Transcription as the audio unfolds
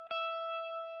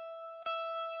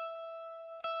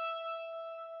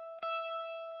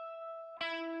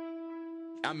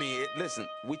I mean, listen,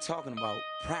 we talking about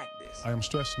practice. I am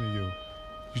stressing to you.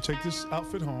 You take this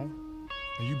outfit home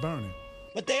and you burn it.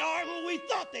 But they are who we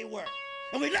thought they were,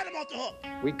 and we let them off the hook.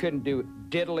 We couldn't do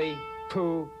diddly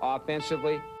poo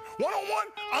offensively. One-on-one,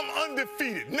 I'm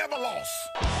undefeated, never lost.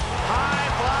 High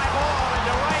fly ball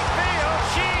into right field.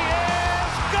 She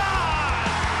is gone.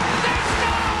 They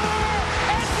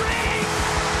score! It's Reed.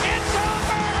 It's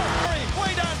over.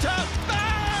 Way downtown.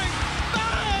 Bang!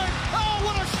 Bang! Oh,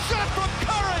 what a shot from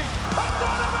Curry!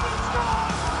 Donovan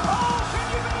scores! Oh, can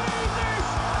you believe this?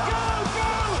 Go,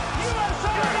 go!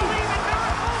 USA! Believe in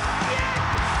miracles!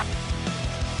 Yes!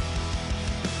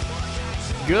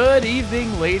 Good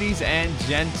evening, ladies and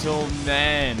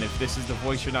gentlemen. If this is the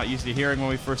voice you're not used to hearing when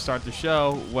we first start the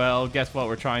show, well, guess what?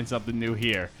 We're trying something new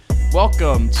here.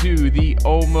 Welcome to the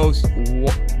almost... All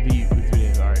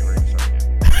right, we're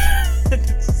going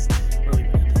to start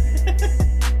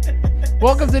again.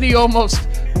 Welcome to the almost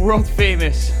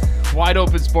world-famous Wide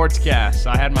Open Sportscast.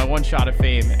 I had my one shot of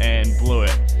fame and blew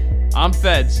it. I'm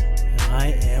Feds. And I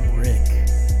am Rick.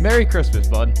 Merry Christmas,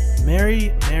 bud.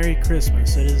 Merry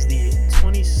Christmas. It is the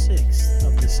 26th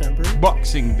of December.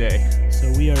 Boxing Day.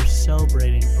 So we are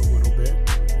celebrating a little bit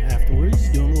afterwards,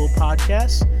 doing a little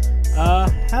podcast.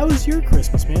 How was your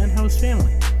Christmas, man? How was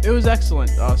family? It was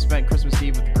excellent. Spent Christmas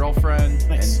Eve with the girlfriend,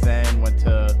 Nice. And then went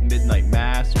to midnight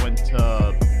mass. Went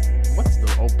to what's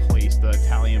the old place? The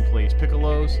Italian place,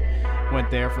 Piccolo's. Went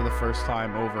there for the first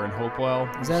time over in Hopewell.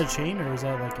 Is that a chain or is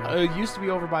that like a... It used to be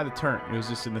over by the turn. It was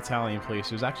just an Italian place.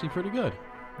 It was actually pretty good.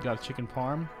 Got a chicken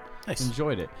parm. Nice.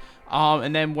 Enjoyed it.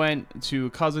 And then went to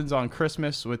cousins on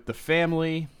Christmas with the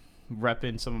family,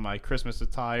 repping some of my Christmas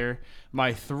attire.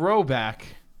 My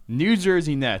throwback New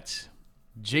Jersey Nets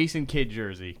Jason Kidd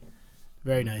jersey.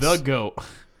 Very nice. The GOAT.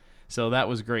 So that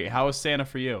was great. How was Santa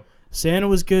for you? Santa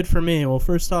was good for me. Well,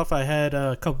 first off, I had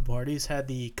a couple parties. Had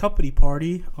the company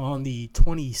party on the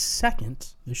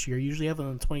 22nd this year. Usually have it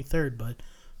on the 23rd, but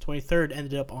 23rd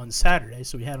ended up on Saturday,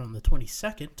 so we had it on the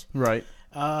 22nd. Right.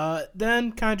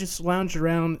 Then kind of just lounged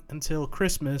around until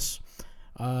Christmas.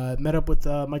 Met up with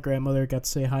my grandmother, got to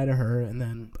say hi to her, and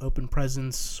then opened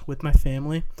presents with my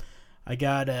family. I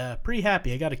got pretty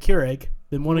happy. I got a Keurig.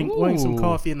 Been wanting some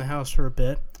coffee in the house for a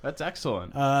bit. That's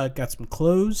excellent. Got some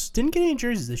clothes. Didn't get any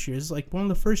jerseys this year. It's like one of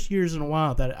the first years in a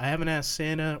while that I haven't asked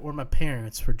Santa or my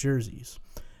parents for jerseys.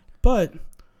 But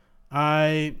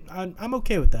I'm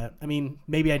okay with that. I mean,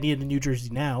 maybe I need a new jersey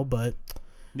now, but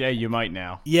Yeah, you might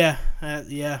now. yeah,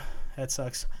 that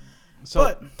sucks. So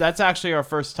But- that's actually our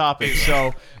first topic.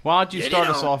 So why don't you start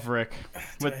us off, Rick,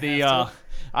 with the...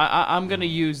 I'm going to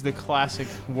use the classic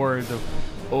word of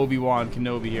Obi-Wan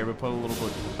Kenobi here, but put a little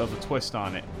bit of a twist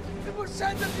on it. It was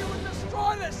said that you would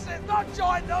destroy this, not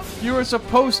join them. You were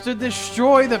supposed to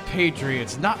destroy the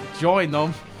Patriots, not join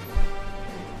them.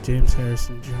 James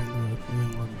Harrison joined the New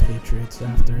England Patriots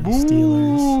after the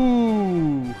Steelers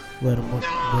Ooh. let him wait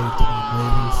on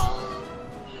Raiders.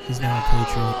 He's now a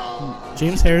Patriot.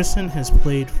 James Harrison has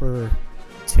played for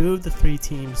two of the three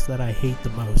teams that I hate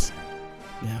the most.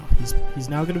 Now he's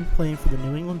now going to be playing for the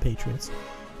New England Patriots.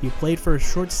 He played for a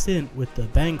short stint with the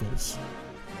Bengals.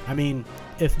 I mean,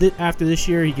 if after this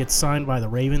year he gets signed by the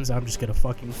Ravens, I'm just going to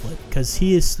fucking flip because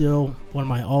he is still one of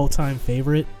my all-time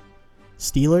favorite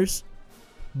Steelers.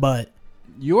 But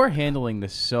You're handling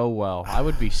this so well. I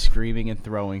would be screaming and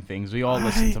throwing things. We all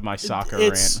listen to my soccer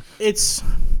rant. It's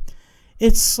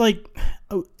like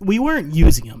we weren't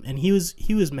using him, and he was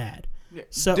mad.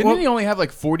 So Didn't he only have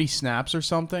like 40 snaps or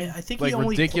something? I think like he only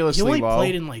ridiculously low.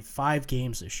 played in like 5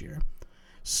 games this year.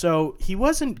 So he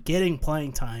wasn't getting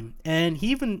playing time, and he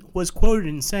even was quoted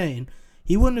in saying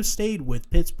he wouldn't have stayed with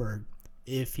Pittsburgh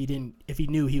if he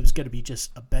knew he was going to be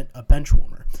just a bench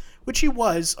warmer, which he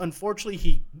was. Unfortunately,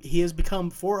 he has become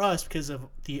for us because of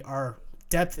our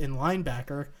depth in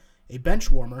linebacker a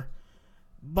bench warmer.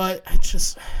 But I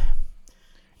just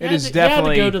It is had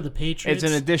definitely to go to the Patriots.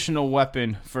 It's an additional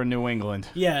weapon for New England.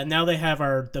 Yeah, now they have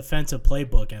our defensive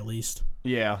playbook at least.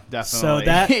 Yeah, So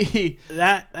definitely.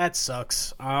 that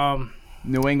sucks.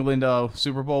 New England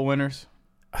Super Bowl winners.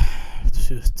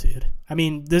 Dude. I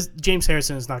mean, this James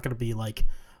Harrison is not going to be like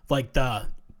the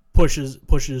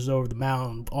pushes over the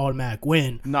mountain automatic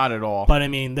win. Not at all. But I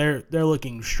mean, they're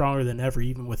looking stronger than ever,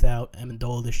 even without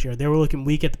Amendola this year. They were looking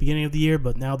weak at the beginning of the year,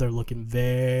 but now they're looking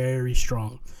very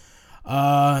strong.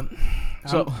 Because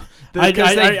they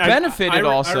benefited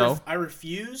also. I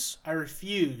refuse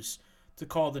to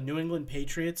call the New England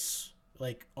Patriots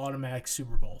like automatic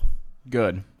Super Bowl.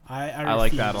 Good. I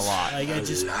like that a lot.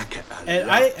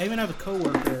 I even have a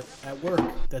coworker at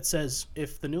work that says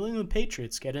if the New England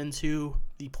Patriots get into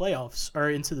the playoffs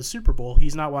or into the Super Bowl,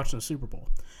 he's not watching the Super Bowl.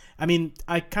 I mean,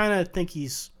 I kind of think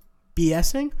he's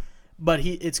BSing, but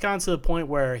it's gotten to the point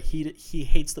where he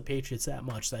hates the Patriots that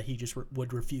much that he just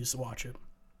would refuse to watch it.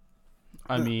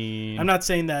 I mean, I'm not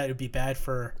saying that it would be bad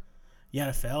for the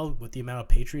NFL with the amount of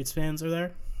Patriots fans are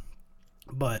there,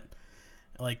 but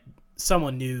like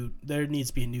someone new, there needs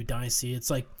to be a new dynasty. It's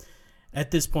like at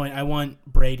this point, I want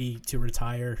Brady to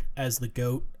retire as the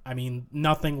GOAT. I mean,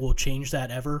 nothing will change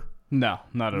that ever. No,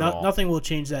 not at all. Nothing will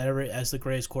change that ever as the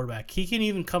greatest quarterback. It can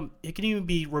even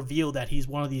be revealed that he's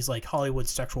one of these like Hollywood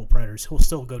sexual predators. He'll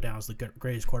still go down as the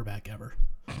greatest quarterback ever.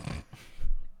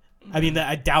 I mean,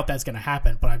 I doubt that's going to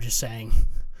happen, but I'm just saying.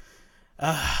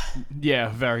 Yeah,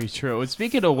 very true. And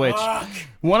speaking of which,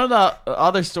 one of the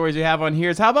other stories we have on here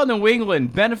is how about New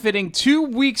England benefiting 2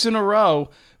 weeks in a row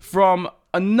from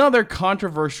another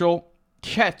controversial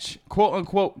catch,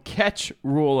 quote-unquote, catch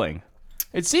ruling.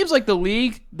 It seems like the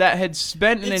league that had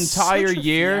spent an entire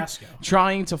year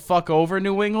trying to fuck over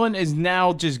New England is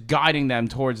now just guiding them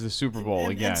towards the Super Bowl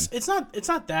again. It's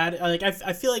not that. Like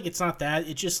I feel like it's not that.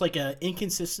 It's just like a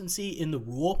inconsistency in the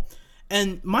rule.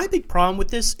 And my big problem with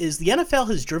this is the NFL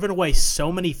has driven away so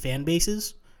many fan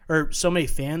bases, or so many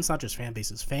fans, not just fan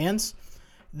bases, fans,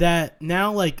 that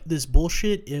now like this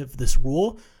bullshit of this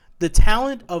rule, the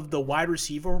talent of the wide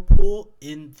receiver pool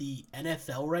in the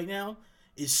NFL right now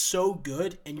is so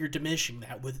good, and you're diminishing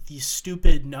that with these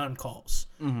stupid non-calls.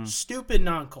 Stupid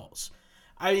non-calls.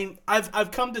 I mean,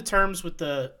 I've come to terms with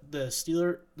the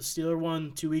Steeler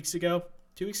one 2 weeks ago.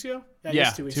 2 weeks ago? Yeah,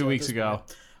 guess 2 weeks ago.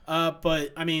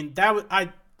 But I mean,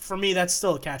 for me, that's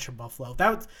still a catch in Buffalo.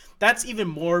 That's even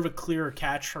more of a clearer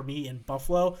catch for me in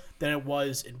Buffalo than it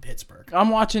was in Pittsburgh. I'm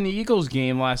watching the Eagles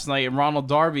game last night, and Ronald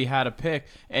Darby had a pick,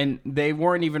 and they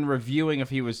weren't even reviewing if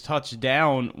he was touched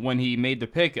down when he made the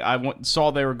pick. I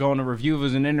saw they were going to review if it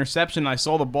was an interception. I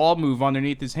saw the ball move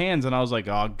underneath his hands, and I was like,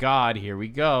 oh, God, here we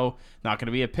go. Not going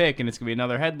to be a pick, and it's going to be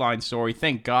another headline story.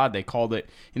 Thank God they called it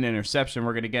an interception.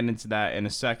 We're going to get into that in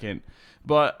a second.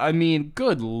 But, I mean,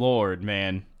 good Lord,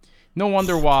 man. No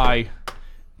wonder why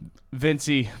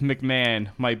Vincey McMahon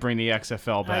might bring the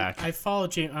XFL back. I follow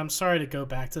James. I'm sorry to go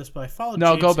back to this, but I followed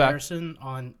James Harrison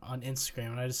on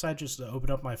Instagram, and I decided just to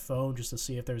open up my phone just to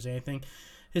see if there's anything.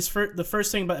 The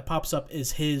first thing that pops up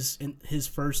is his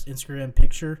first Instagram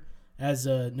picture as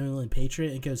a New England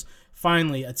Patriot. It goes,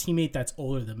 finally, a teammate that's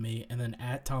older than me, and then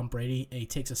at Tom Brady, and he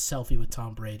takes a selfie with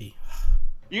Tom Brady.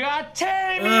 You got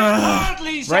tearing me apart,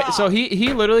 Lisa. Right, so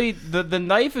he literally, the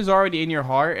knife is already in your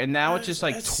heart, and now it's just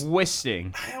like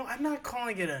twisting. I'm not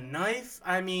calling it a knife.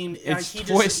 I mean, it's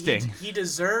twisting. He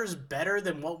deserves better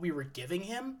than what we were giving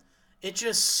him. It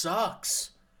just sucks.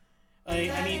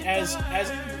 I mean, as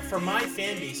for my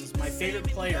fan bases, my favorite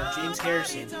player, James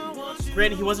Harrison,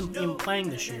 granted he wasn't even playing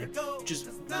this year, just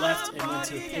left and went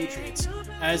to the Patriots.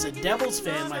 As a Devils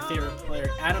fan, my favorite player,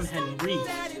 Adam Henrique,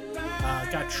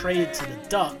 got traded to the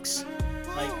Ducks.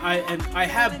 I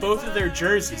have both of their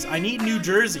jerseys. I need new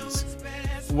jerseys.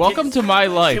 Welcome to my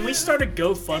life. Can we start a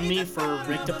GoFundMe for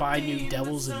Rick to buy new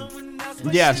Devils and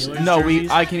yes, Steelers no, jerseys?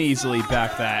 I can easily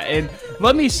back that. And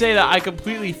let me say that I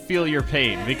completely feel your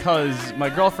pain because my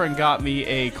girlfriend got me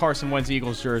a Carson Wentz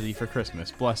Eagles jersey for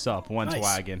Christmas. Bless up, Wentz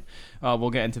wagon.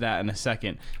 We'll get into that in a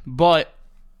second. But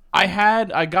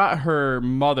I got her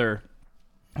mother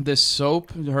this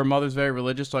soap. Her mother's very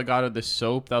religious, so I got her this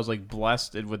soap that was like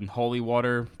blessed with holy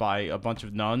water by a bunch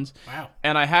of nuns. Wow.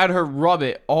 And I had her rub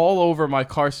it all over my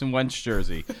Carson Wentz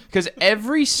jersey. Because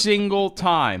every single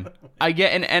time I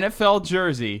get an NFL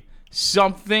jersey,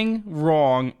 something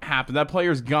wrong happened. That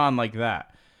player's gone like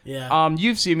that. Yeah.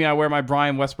 You've seen me. I wear my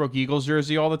Brian Westbrook Eagles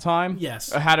jersey all the time.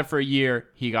 Yes. I had it for a year.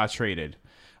 He got traded.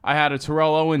 I had a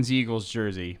Terrell Owens Eagles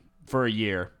jersey for a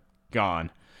year.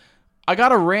 Gone. I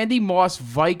got a Randy Moss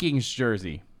Vikings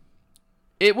jersey.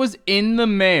 It was in the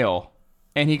mail,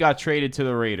 and he got traded to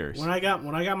the Raiders. When I got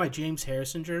my James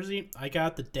Harrison jersey, I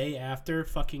got the day after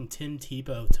fucking Tim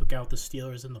Tebow took out the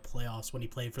Steelers in the playoffs when he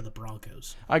played for the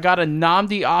Broncos. I got a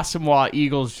Nnamdi Asomugha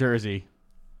Eagles jersey.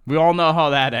 We all know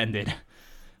how that ended. Yeah.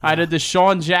 I had a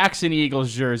Deshaun Jackson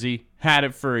Eagles jersey. Had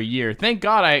it for a year. Thank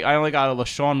God I only got a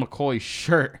LaShawn McCoy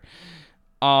shirt.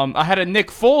 I had a Nick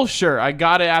Foles shirt. I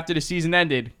got it after the season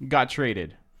ended. Got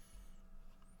traded.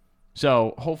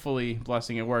 So, hopefully,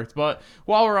 blessing, it worked. But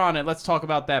while we're on it, let's talk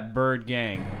about that Bird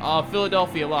Gang.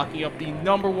 Philadelphia locking up the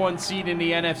 #1 seed in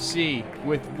the NFC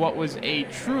with what was a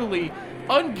truly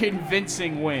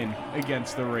unconvincing win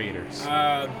against the Raiders.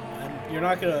 You're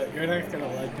not gonna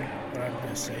like what I'm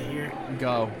gonna say here.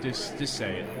 Go, just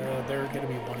say it. They're gonna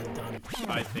be one and done.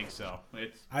 I think so.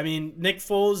 I mean, Nick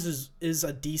Foles is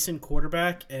a decent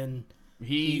quarterback, and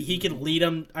he can lead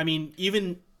them. I mean,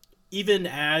 even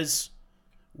as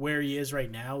where he is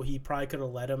right now, he probably could have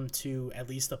led him to at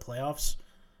least the playoffs,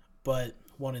 but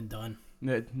one and done.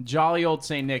 The jolly old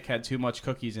St. Nick had too much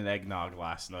cookies and eggnog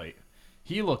last night.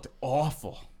 He looked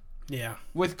awful. Yeah.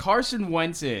 With Carson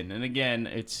Wentz in, and again,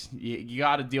 it's you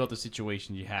got to deal with the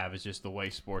situation you have. It's just the way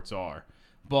sports are.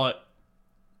 But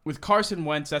with Carson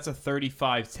Wentz, that's a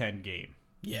 35-10 game.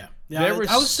 Yeah. There were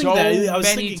so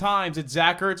many times that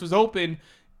Zach Ertz was open,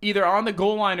 either on the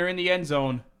goal line or in the end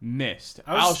zone, missed.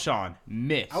 Alshon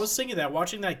missed. I was thinking that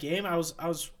watching that game, I was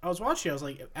watching. I was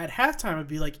like, at halftime, I'd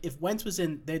be like, if Wentz was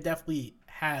in, they'd definitely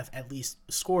have at least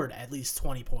scored at least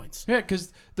 20 points. Yeah,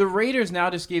 because the Raiders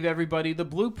now just gave everybody the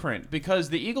blueprint because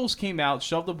the Eagles came out,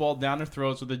 shoved the ball down their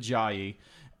throats with Ajayi,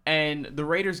 and the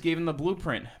Raiders gave them the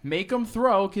blueprint. Make them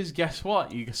throw, because guess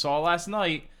what? You saw last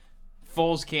night,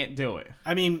 Foles can't do it.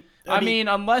 I mean,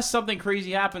 unless something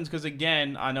crazy happens, because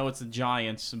again, I know it's the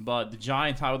Giants, but the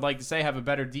Giants, I would like to say, have a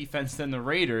better defense than the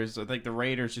Raiders. I think the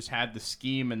Raiders just had the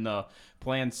scheme and the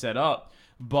plan set up.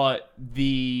 But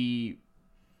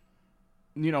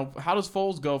how does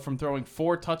Foles go from throwing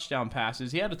 4 touchdown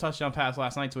passes? He had a touchdown pass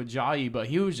last night to Ajayi, but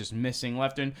he was just missing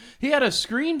left. And he had a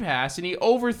screen pass, and he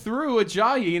overthrew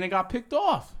Ajayi, and it got picked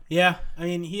off. Yeah, I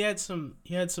mean, he had some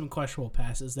questionable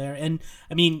passes there, and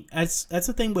I mean that's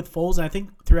the thing with Foles. I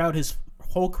think throughout his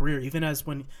whole career, even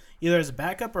either as a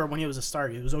backup or when he was a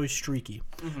starter, he was always streaky.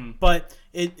 Mm-hmm. But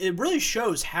it really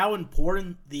shows how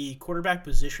important the quarterback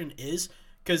position is.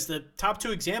 Because the top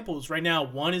 2 examples right now,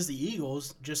 one is the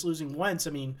Eagles just losing Wentz.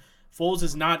 I mean, Foles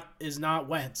is not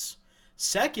Wentz.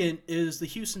 Second is the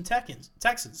Houston Texans.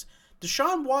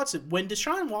 Deshaun Watson. When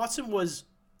Deshaun Watson was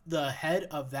the head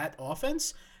of that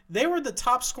offense, they were the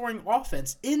top scoring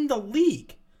offense in the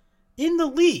league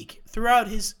throughout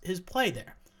his play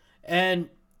there, and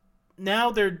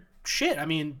now they're shit. I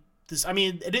mean,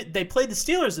 they played the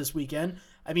Steelers this weekend.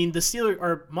 I mean,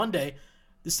 Monday.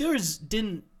 The Steelers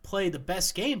didn't play the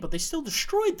best game, but they still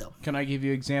destroyed them. Can I give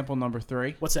you example number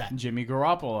 3? What's that? Jimmy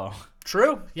Garoppolo.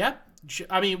 True. Yeah.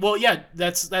 I mean, well, yeah.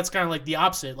 That's kind of like the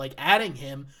opposite. Like adding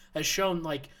him has shown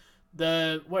like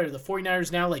the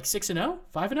 49ers now like 6-0,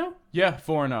 5-0. Yeah,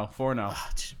 4-0,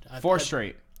 4-0. 4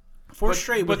 straight. 4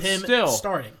 straight with him still,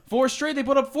 starting. 4 straight. They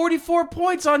put up 44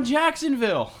 points on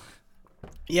Jacksonville.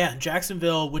 Yeah,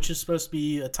 Jacksonville, which is supposed to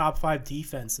be a top 5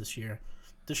 defense this year.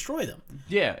 Destroy them.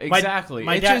 Yeah, exactly.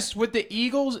 Just with the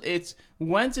Eagles, it's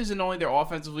Wentz isn't only their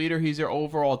offensive leader, he's their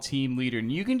overall team leader.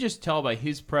 And you can just tell by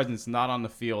his presence not on the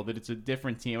field that it's a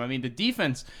different team. I mean, the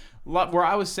defense, where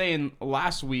I was saying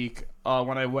last week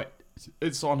when I went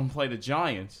and saw them play the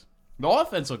Giants, the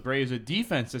offense looked great. It was the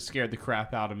defense that scared the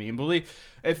crap out of me. And believe,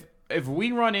 if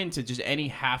we run into just any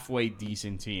halfway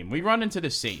decent team, we run into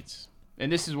the Saints,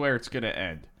 and this is where it's going to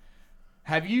end.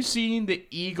 Have you seen the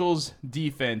Eagles'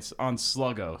 defense on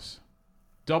sluggos?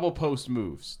 Double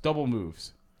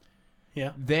moves.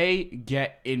 Yeah. They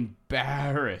get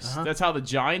embarrassed. Uh-huh. That's how the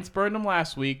Giants burned them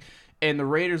last week, and the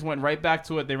Raiders went right back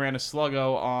to it. They ran a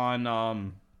sluggo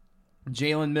on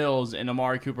Jalen Mills, and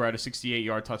Amari Cooper had a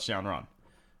 68-yard touchdown run.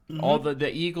 Mm-hmm. All the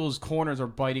Eagles' corners are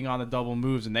biting on the double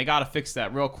moves, and they got to fix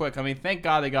that real quick. I mean, thank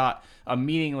God they got a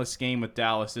meaningless game with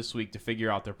Dallas this week to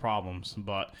figure out their problems,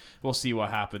 but we'll see what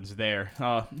happens there.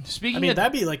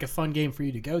 That'd be like a fun game for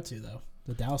you to go to, though,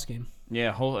 the Dallas game.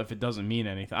 Yeah, if it doesn't mean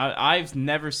anything. I've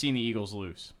never seen the Eagles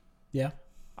lose. Yeah.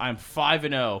 I'm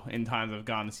 5-0 in times I've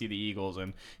gone to see the Eagles,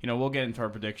 and we'll get into our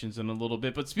predictions in a little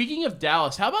bit. But speaking of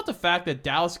Dallas, how about the fact that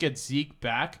Dallas gets Zeke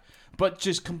back, but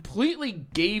just completely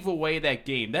gave away that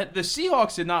game? That the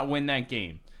Seahawks did not win that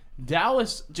game.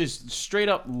 Dallas just straight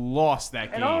up lost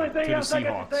that game to the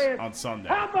Seahawks on Sunday.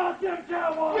 How about them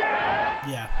Cowboys?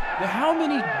 Yeah. How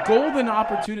many golden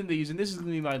opportunities, and this is going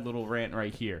to be my little rant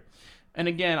right here. And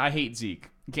again, I hate Zeke.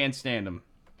 Can't stand him.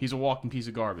 He's a walking piece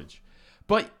of garbage.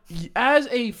 But as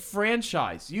a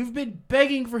franchise, you've been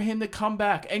begging for him to come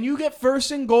back, and you get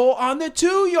 1st and goal on the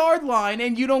 2-yard line,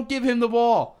 and you don't give him the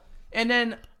ball. And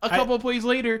then a couple of plays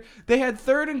later, they had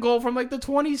 3rd and goal from like the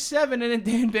 27, and then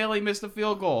Dan Bailey missed a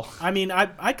field goal. I mean,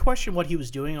 I question what he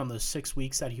was doing on those 6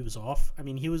 weeks that he was off. I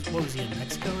mean, what was he in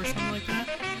Mexico or something like that?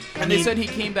 They said he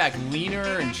came back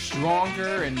leaner and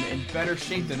stronger and in better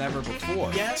shape than ever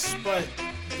before. Yes, but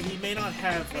he may not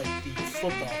have like the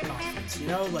football confidence,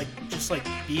 like just like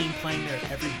playing there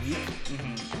every week.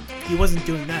 Mm-hmm. He wasn't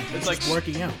doing that. He was just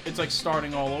working out. It's like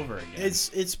starting all over again. It's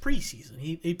preseason.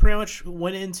 He pretty much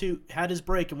had his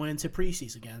break and went into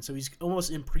preseason again. So he's almost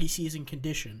in preseason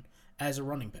condition as a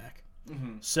running back.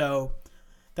 Mm-hmm. So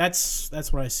that's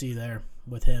what I see there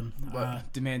with him.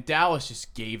 But man, Dallas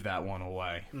just gave that one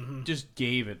away. Mm-hmm. Just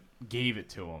gave it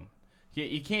to him.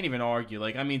 You can't even argue.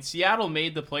 Like, I mean, Seattle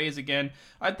made the plays again.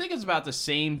 I think it's about the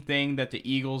same thing that the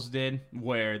Eagles did,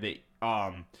 where they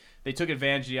took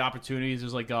advantage of the opportunities.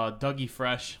 There's like Dougie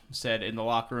Fresh said in the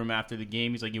locker room after the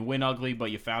game. He's like, you win ugly,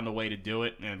 but you found a way to do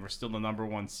it, and we're still the number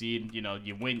 1 seed. You know,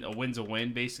 you win. A win's a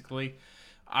win, basically.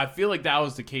 I feel like that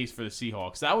was the case for the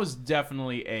Seahawks. That was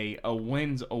definitely a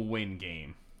win's a win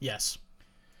game. Yes.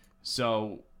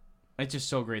 So it's just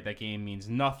so great that game means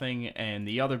nothing. And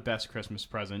the other best Christmas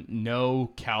present,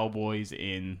 no Cowboys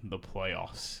in the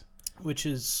playoffs. Which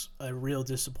is a real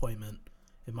disappointment,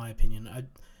 in my opinion.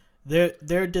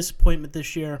 Their disappointment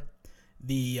this year,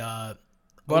 but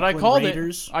Oakland I called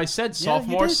Raiders, it. I said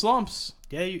sophomore slumps.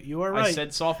 Yeah, you are right. I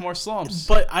said sophomore slumps.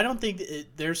 But I don't think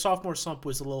their sophomore slump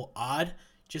was a little odd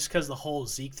just because the whole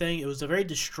Zeke thing. It was a very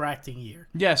distracting year.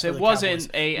 Yes, it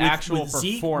wasn't an actual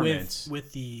performance.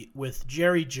 Zeke, with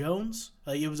Jerry Jones,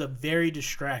 it was a very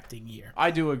distracting year.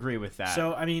 I do agree with that.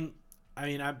 So,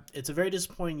 it's a very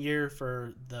disappointing year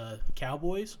for the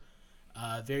Cowboys.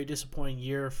 Very disappointing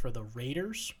year for the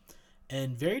Raiders,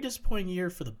 and very disappointing year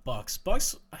for the Bucks.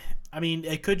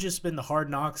 It could just been the Hard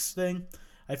Knocks thing.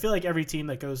 I feel like every team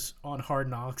that goes on Hard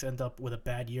Knocks end up with a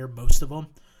bad year, most of them.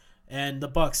 And the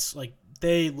Bucks,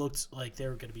 they looked like they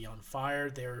were going to be on fire.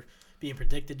 They were being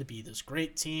predicted to be this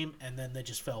great team, and then they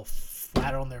just fell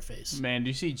flat on their face. Man, do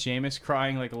you see Jameis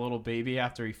crying like a little baby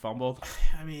after he fumbled?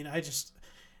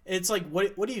 It's like,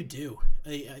 what do you do?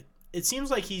 It seems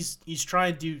like he's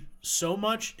trying to do so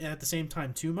much and at the same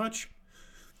time too much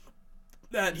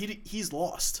that he's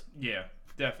lost. Yeah,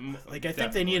 definitely. I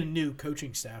think they need a new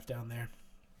coaching staff down there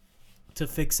to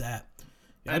fix that.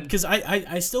 Because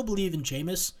I still believe in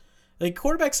Jameis.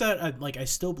 Quarterbacks that I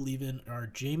still believe in are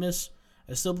Jameis.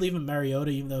 I still believe in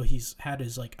Mariota, even though he's had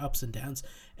his ups and downs.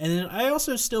 And then I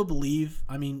also still believe.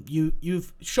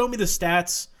 You've shown me the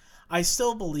stats. I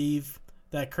still believe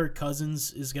that Kirk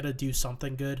Cousins is gonna do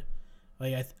something good.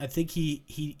 I think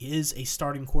he is a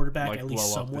starting quarterback at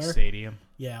least somewhere. Blow up the stadium.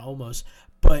 Yeah, almost.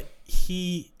 But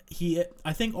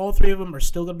I think all three of them are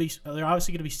still gonna be. They're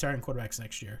obviously gonna be starting quarterbacks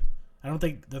next year. I don't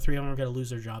think the three of them are gonna lose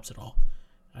their jobs at all.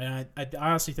 I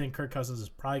honestly think Kirk Cousins is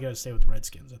probably gonna stay with the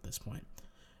Redskins at this point.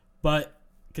 But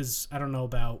because I don't know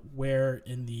about where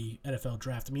in the NFL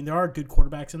draft. There are good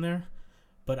quarterbacks in there,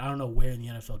 but I don't know where in the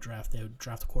NFL draft they would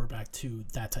draft a quarterback to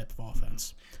that type of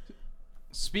offense.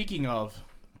 Speaking of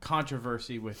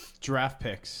controversy with draft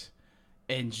picks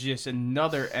and just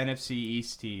another NFC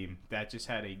East team that just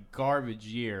had a garbage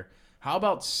year, how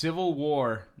about Civil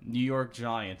War New York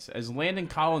Giants? As Landon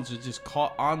Collins was just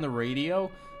caught on the radio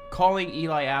calling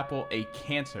Eli Apple a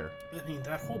cancer.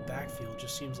 That whole backfield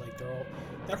just seems like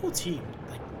that whole team,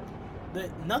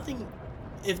 nothing.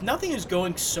 If nothing is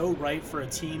going so right for a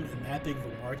team in that big of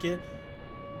a market,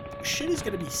 shit is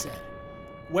going to be said.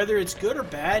 Whether it's good or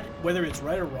bad, whether it's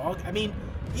right or wrong.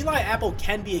 Eli Apple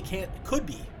could be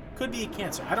a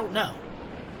cancer. I don't know.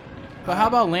 But how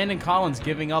about Landon Collins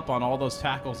giving up on all those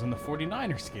tackles in the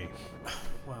 49ers game?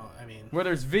 Well, where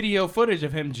there's video footage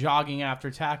of him jogging after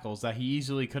tackles that he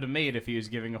easily could have made if he was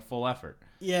giving a full effort.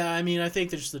 Yeah, I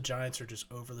think the Giants are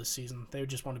just over this season. They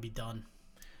just want to be done.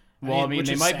 Well,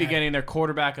 they might be getting their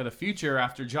quarterback of the future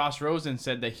after Josh Rosen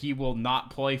said that he will not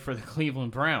play for the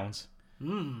Cleveland Browns.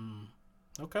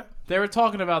 Okay. They were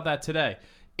talking about that today.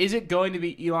 Is it going to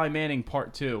be Eli Manning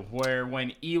Part 2, where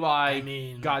when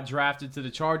Eli got drafted to the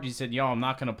Chargers, he said, I'm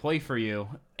not going to play for you,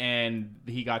 and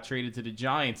he got traded to the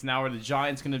Giants. Now are the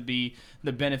Giants going to be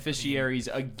the beneficiaries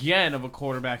again of a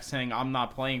quarterback saying, I'm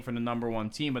not playing for the number 1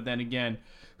 team, but then again,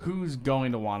 who's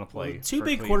going to want to play? Two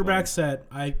big quarterbacks that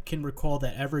I can recall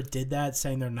that ever did that,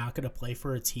 saying they're not going to play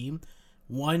for a team.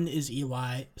 One is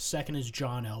Eli. Second is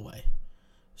John Elway.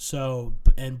 So,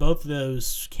 and both of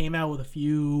those came out with a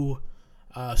few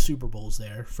Super Bowls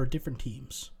there for different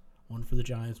teams. One for the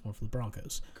Giants, one for the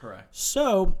Broncos. Correct.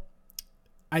 So,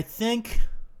 I think,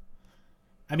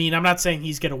 I'm not saying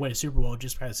he's going to win a Super Bowl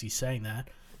just because he's saying that,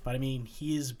 but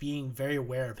he is being very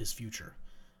aware of his future.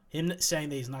 Him saying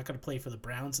that he's not going to play for the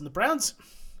Browns, and the Browns,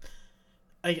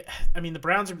 the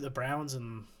Browns are the Browns,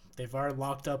 and they've already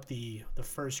locked up the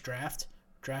first draft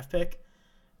pick.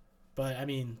 But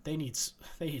they need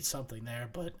something there.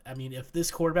 But if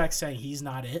this quarterback's saying he's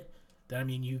not it, then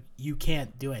you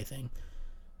can't do anything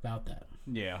about that.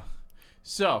 Yeah.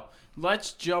 So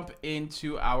let's jump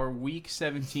into our Week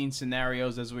 17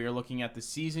 scenarios as we are looking at the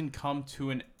season come to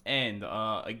an end.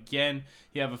 Again,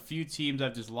 you have a few teams that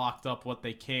have just locked up what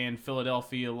they can.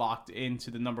 Philadelphia locked into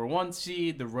the number 1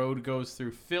 seed. The road goes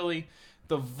through Philly.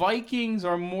 The Vikings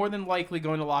are more than likely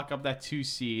going to lock up that 2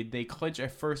 seed. They clinch a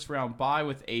first-round bye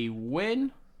with a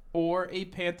win or a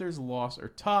Panthers loss or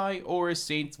tie, or a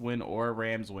Saints win or a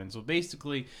Rams win. So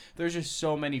basically, there's just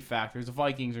so many factors. The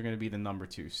Vikings are going to be the number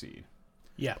 2 seed.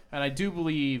 Yeah. And I do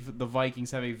believe the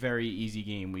Vikings have a very easy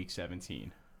game week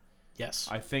 17. Yes.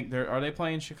 I think are they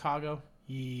playing Chicago?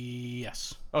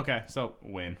 Yes. Okay, so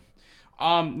win.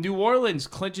 New Orleans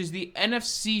clinches the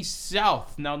NFC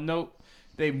South. Now note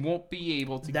they won't be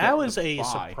able to. That was a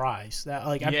surprise.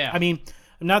 That Yeah. I mean,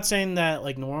 I'm not saying that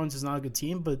like New Orleans is not a good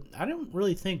team, but I don't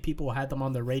really think people had them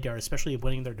on their radar, especially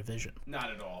winning their division.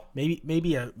 Not at all.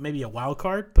 Maybe a wild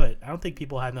card, but I don't think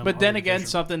people had them. But on then their again, division.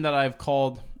 something that I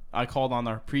called on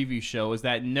our preview show is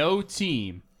that no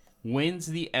team wins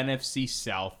the NFC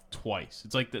South twice.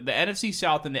 It's like the NFC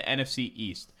South and the NFC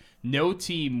East. No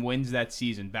team wins that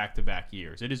season back-to-back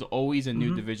years. It is always a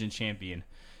new division champion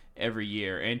every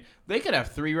year. And they could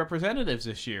have 3 representatives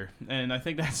this year. And I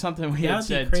think that's something we had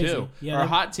said too. Yeah, Our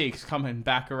hot takes coming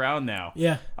back around now.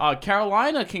 Yeah.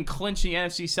 Carolina can clinch the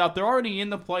NFC South. They're already in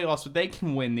the playoffs, but they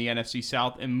can win the NFC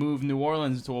South and move New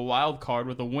Orleans to a wild card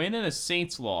with a win and a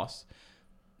Saints loss,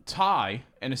 tie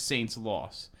and a Saints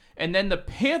loss. And then the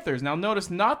Panthers, now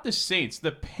notice not the Saints,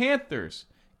 the Panthers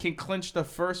can clinch the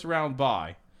first round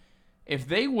bye. If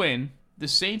they win, the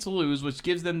Saints lose, which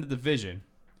gives them the division.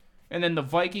 And then the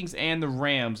Vikings and the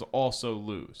Rams also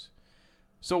lose.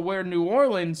 So where New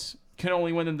Orleans can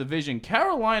only win the division,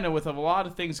 Carolina, with a lot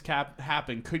of things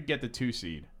happen, could get the 2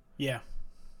 seed. Yeah.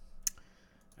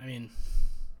 I mean,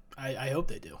 I hope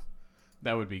they do.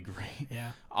 That would be great.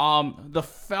 Yeah. The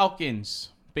Falcons,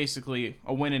 basically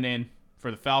a win and in for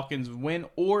the Falcons, win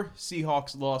or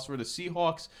Seahawks loss for the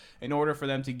Seahawks. In order for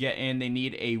them to get in, they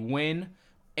need a win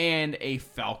and a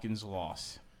Falcons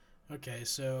loss. Okay,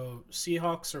 so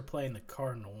Seahawks are playing the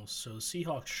Cardinals, so the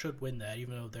Seahawks should win that,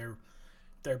 even though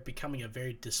they're becoming a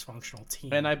very dysfunctional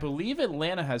team. And I believe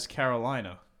Atlanta has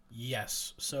Carolina.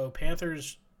 Yes, so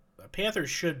Panthers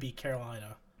should be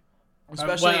Carolina.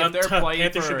 Especially if they're playing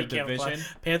Panthers for a should be division. Carolina.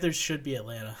 Panthers should be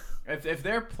Atlanta. If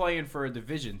they're playing for a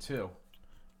division too.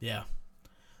 Yeah.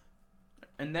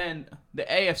 And then the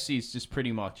AFC is just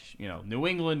pretty much, New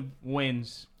England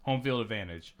wins, home field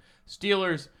advantage.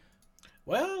 Steelers.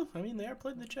 Well, I mean, they are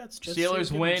playing the Jets.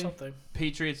 Steelers win,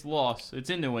 Patriots loss. It's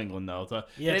in New England though.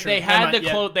 They had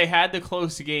the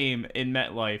close game in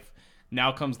MetLife.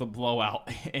 Now comes the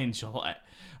blowout in Gillette.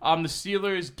 The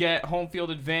Steelers get home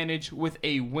field advantage with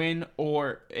a win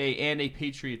and a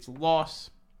Patriots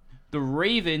loss. The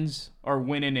Ravens are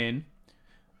winning in.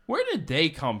 Where did they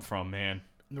come from, man?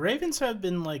 The Ravens have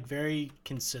been very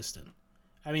consistent.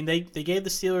 I mean, they gave the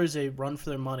Steelers a run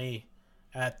for their money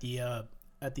at the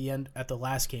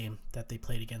last game that they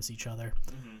played against each other.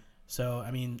 Mm-hmm. So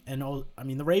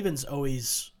the Ravens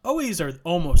always are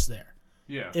almost there.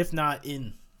 Yeah. If not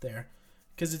in there.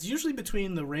 Because it's usually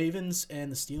between the Ravens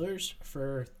and the Steelers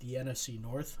for the AFC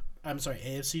North,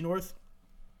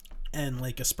 and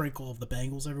a sprinkle of the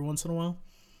Bengals every once in a while.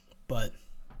 But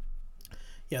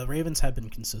yeah, the Ravens have been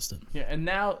consistent. Yeah, and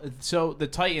now, so the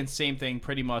Titans, same thing,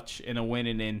 pretty much in a win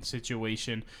and in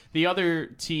situation. The other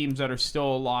teams that are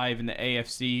still alive in the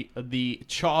AFC, the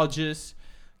Chargers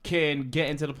can get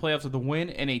into the playoffs with a win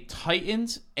and a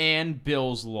Titans and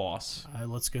Bills loss.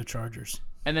 Let's go Chargers.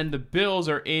 And then the Bills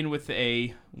are in with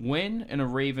a win and a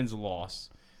Ravens loss.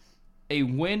 A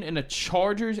win and a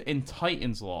Chargers and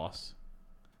Titans loss.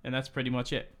 And that's pretty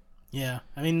much it. Yeah.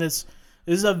 I mean, this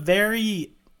is a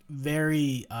very,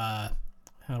 very, how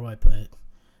do I put it?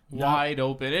 Wide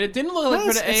open. And it didn't look like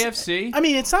for the AFC. I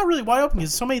mean, it's not really wide open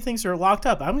because so many things are locked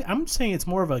up. I'm saying it's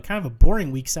more of a kind of a boring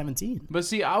week 17. But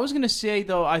see, I was going to say,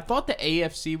 though, I thought the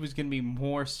AFC was going to be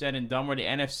more said and done, where the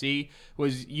NFC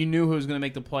was, you knew who was going to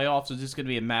make the playoffs. It was just going to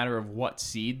be a matter of what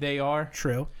seed they are.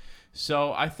 True.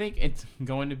 So I think it's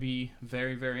going to be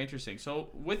very, very interesting. So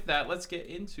with that, let's get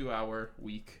into our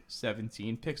Week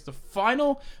 17 picks. The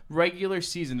final regular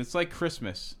season. It's like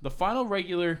Christmas. The final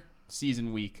regular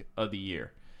season week of the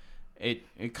year.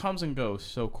 It comes and goes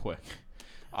so quick.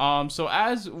 So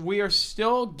as we are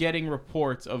still getting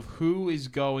reports of who is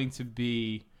going to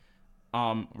be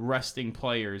resting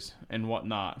players and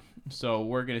whatnot. So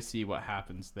we're going to see what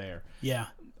happens there. Yeah.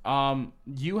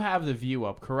 You have the view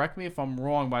up. Correct me if I'm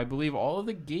wrong, but I believe all of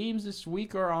the games this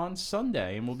week are on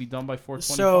Sunday and will be done by 4:25.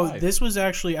 So this was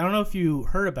actually, I don't know if you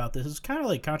heard about this. It's kind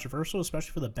of controversial,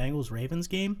 especially for the Bengals-Ravens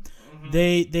game. Mm-hmm.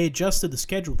 They adjusted the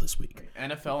schedule this week.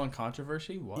 NFL and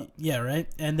controversy? What? Yeah, right.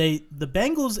 And the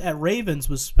Bengals at Ravens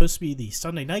was supposed to be the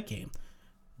Sunday night game.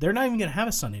 They're not even going to have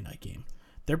a Sunday night game.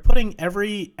 They're putting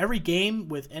every game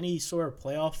with any sort of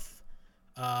playoff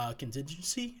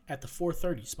contingency at the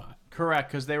 4:30 spot. Correct,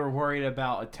 because they were worried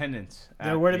about attendance. They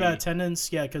were worried about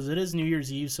attendance, yeah, because it is New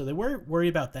Year's Eve, so they were worried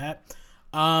about that.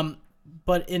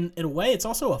 But in a way, it's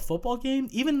also a football game.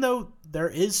 Even though there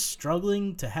is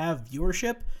struggling to have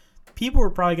viewership, people were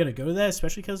probably going to go to that,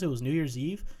 especially because it was New Year's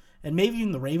Eve. And maybe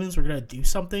even the Ravens were going to do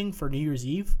something for New Year's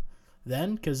Eve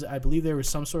then, because I believe there was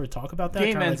some sort of talk about that.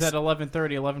 Game ends at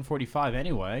 11:30, 11:45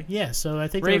 anyway. Yeah, so I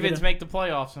think Ravens make the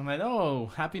playoffs. I'm like,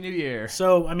 oh, Happy New Year.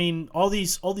 So, I mean, all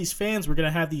these fans were going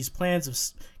to have these plans of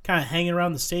kind of hanging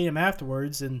around the stadium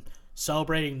afterwards and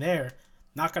celebrating there.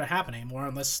 Not going to happen anymore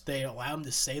unless they allow them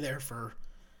to stay there for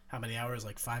how many hours?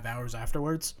 Like 5 hours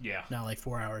afterwards? Yeah. Not like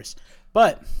 4 hours.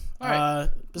 But all right.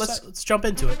 Let's jump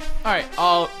into it. All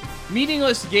right.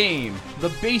 Meaningless game. The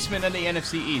basement of the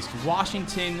NFC East.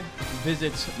 Washington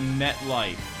visits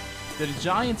MetLife. Did the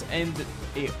Giants end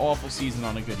an awful season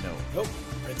on a good note? Nope.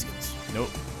 Redskins. Nope.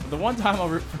 The one time I'll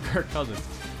root for Kirk Cousins.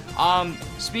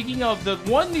 Speaking of the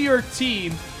one New York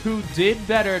team who did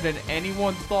better than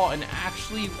anyone thought and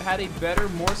actually had a better,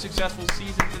 more successful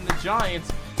season than the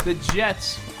Giants, the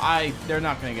Jets, they're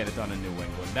not going to get it done in New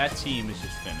England. That team is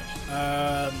just finished.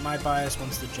 My bias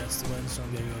wants the Jets to win, so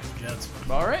I'm going to go with the Jets.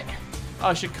 All right.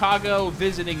 Chicago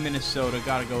visiting Minnesota.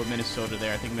 Got to go with Minnesota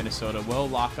there. I think Minnesota will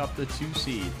lock up the 2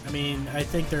 seed. I mean, I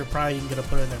think they're probably going to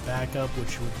put in their backup,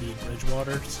 which would be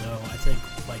Bridgewater, so I think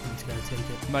Vikings going to take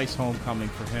it. Nice homecoming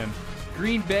for him.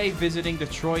 Green Bay visiting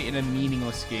Detroit in a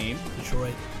meaningless game.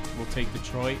 Detroit. We'll take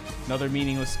Detroit. Another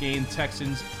meaningless game.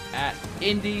 Texans at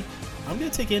Indy. I'm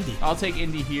going to take Indy. I'll take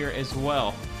Indy here as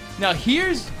well. Now,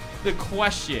 here's the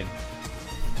question.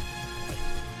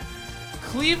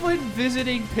 Cleveland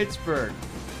visiting Pittsburgh.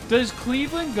 Does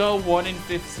Cleveland go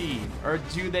 1-15, or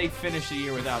do they finish the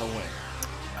year without a win?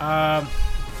 Yeah,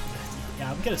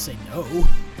 I'm going to say no.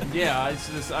 Yeah,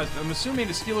 I'm assuming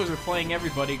the Steelers are playing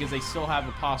everybody because they still have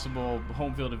a possible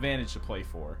home field advantage to play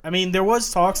for. I mean, there was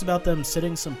talks about them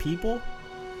sitting some people,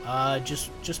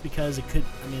 just because it could.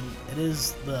 I mean, it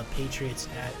is the Patriots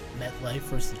at MetLife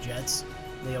versus the Jets.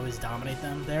 They always dominate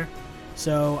them there.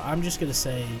 So I'm just gonna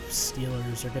say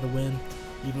Steelers are gonna win,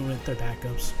 even with their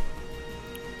backups.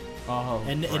 Oh,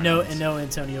 and no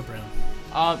Antonio Brown.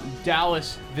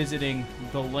 Dallas visiting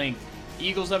the Link.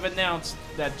 Eagles have announced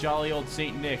that jolly old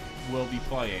Saint Nick will be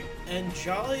playing. And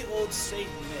jolly old Saint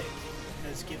Nick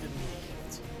has given me a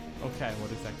gift. Okay,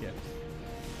 what is that gift?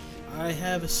 I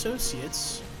have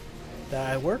associates that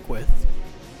I work with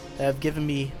that have given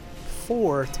me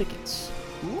 4 tickets.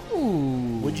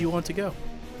 Ooh. Would you want to go?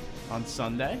 On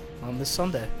Sunday? On this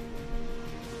Sunday.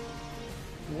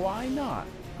 Why not?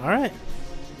 All right.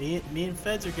 Me and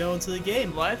Feds are going to the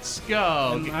game. Let's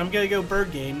go. And I'm going to go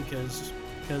Bird Game because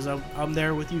I'm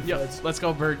there with you, Feds. Let's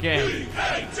go Bird Game.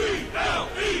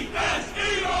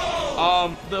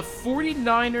 The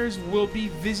 49ers will be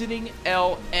visiting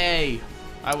L.A.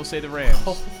 I will say the Rams.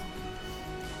 Oh,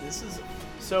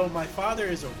 so my father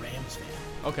is a Rams fan.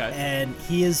 Okay. And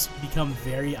he has become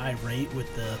very irate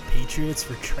with the Patriots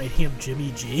for trading him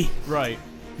Jimmy G. Right.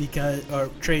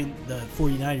 Trading the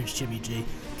 49ers Jimmy G.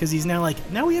 Because he's now like,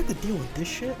 now we have to deal with this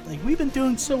shit? Like, we've been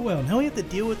doing so well. Now we have to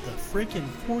deal with the freaking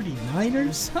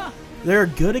 49ers? They're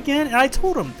good again? And I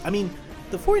told him, I mean,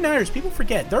 the 49ers, people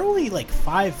forget, they're only like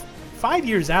five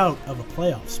years out of a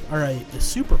playoffs, or a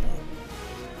Super Bowl.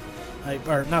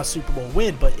 Or not a Super Bowl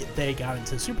win, but they got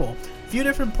into the Super Bowl. Few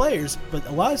different players, but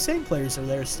a lot of the same players are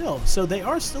there still. So they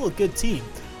are still a good team.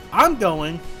 I'm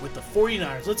going with the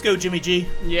 49ers. Let's go, Jimmy G.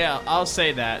 Yeah, I'll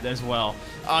say that as well.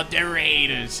 The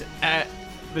Raiders at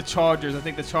the Chargers. I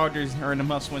think the Chargers are in a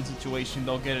must-win situation.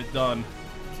 They'll get it done.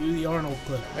 Cue the Arnold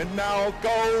clip. And now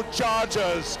go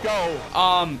Chargers,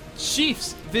 go.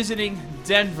 Chiefs visiting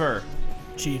Denver.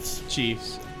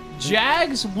 Chiefs.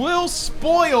 Jags will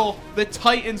spoil the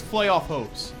Titans' playoff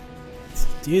hopes.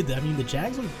 Dude, I mean, the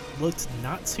Jags looked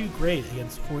not too great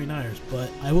against the 49ers, but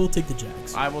I will take the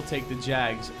Jags. I will take the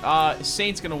Jags.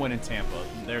 Saints going to win in Tampa.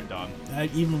 They're done.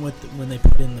 Even when they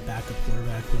put in the backup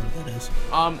quarterback, whoever that is.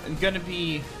 Going to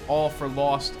be all for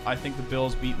lost. I think the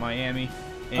Bills beat Miami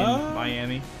in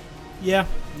Miami. Yeah.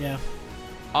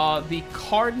 The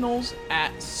Cardinals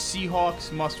at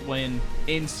Seahawks must win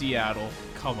in Seattle.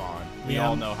 Come on. We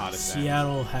all know how to say.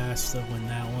 Seattle has to win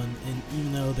that one, and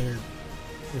even though they're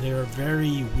a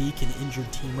very weak and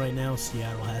injured team right now,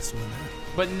 Seattle has to win that.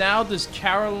 But now does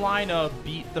Carolina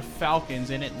beat the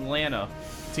Falcons in Atlanta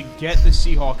to get the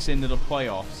Seahawks into the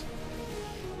playoffs?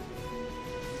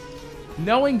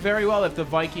 Knowing very well if the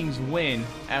Vikings win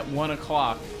at 1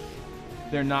 o'clock,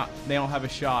 they don't have a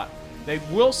shot. They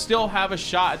will still have a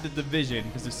shot at the division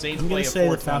because the Saints play at 4:25. I'm going to say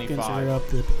the Falcons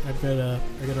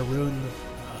are going to ruin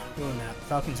that.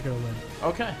 Falcons are going to win.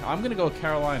 Okay, I'm going to go with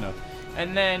Carolina.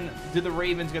 And then, did the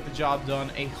Ravens get the job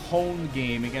done? A home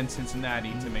game against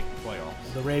Cincinnati to make the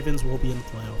playoffs. The Ravens will be in the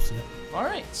playoffs, yeah. All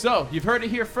right, so you've heard it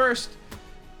here first.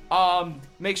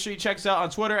 Make sure you check us out on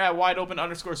Twitter at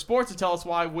wideopen_sports to tell us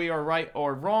why we are right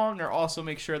or wrong. Or also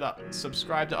make sure that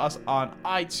subscribe to us on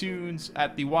iTunes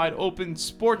at the Wide Open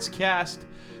Sportscast.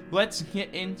 Let's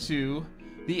get into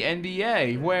the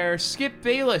NBA, where Skip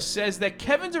Bayless says that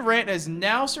Kevin Durant has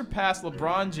now surpassed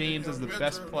LeBron James as the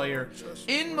best player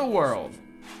in the world.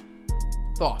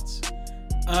 Thoughts?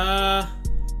 I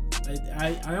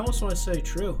also want to say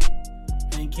true.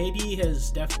 And KD has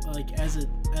definitely, like, as a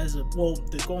well,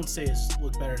 the Golden State has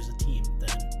looked better as a team than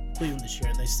Cleveland this year,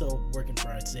 and they're still working for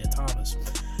Isaiah Thomas.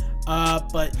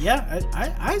 But yeah,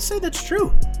 I say that's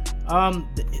true. I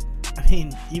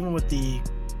mean, even with the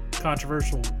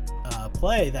controversial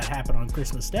play that happened on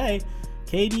Christmas Day,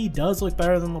 KD does look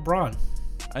better than LeBron.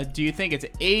 Do you think it's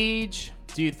age?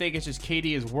 Do you think it's just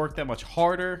KD has worked that much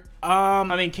harder? I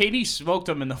mean, KD smoked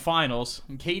him in the finals.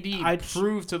 KD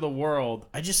proved to the world.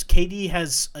 KD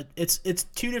has it's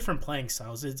two different playing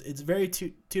styles. It's very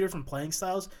two different playing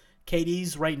styles.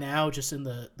 KD's right now, just in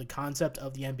the concept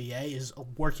of the NBA, is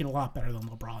working a lot better than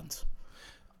LeBron's.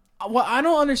 What I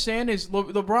don't understand is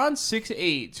LeBron's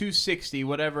 6'8", 260,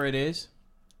 whatever it is.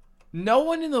 No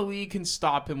one in the league can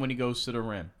stop him when he goes to the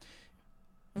rim.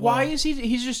 Why is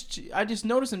he's just, I just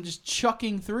noticed him just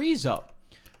chucking threes up.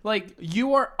 Like,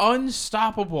 you are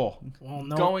unstoppable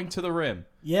going to the rim.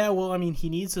 Yeah, well, I mean, he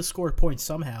needs to score points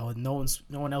somehow, and no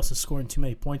one else is scoring too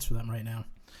many points for them right now.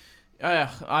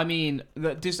 I mean,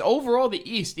 just overall the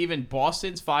East, even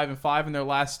Boston's 5-5 in their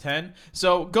last 10.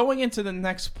 So going into the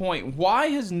next point, why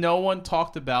has no one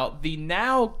talked about the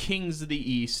now Kings of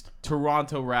the East,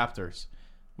 Toronto Raptors,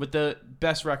 with the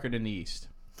best record in the East?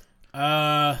 You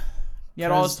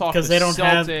had all this talk because they don't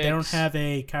Celtics, have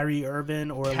a Kyrie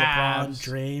Irving or Cavs. LeBron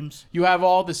James. You have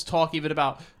all this talk even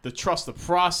about the trust the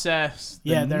process.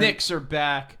 The Knicks are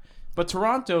back, but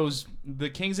Toronto's the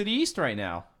Kings of the East right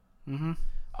now. Mm-hmm.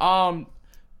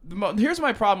 Here's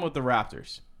my problem with the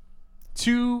Raptors.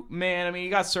 I mean, you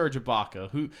got Serge Ibaka,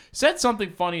 who said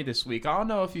something funny this week. I don't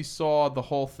know if you saw the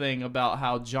whole thing about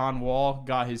how John Wall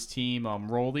got his team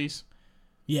rollies.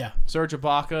 Yeah. Serge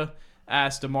Ibaka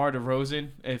asked DeMar DeRozan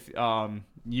if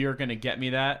you're going to get me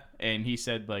that. And he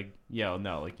said, like, yo,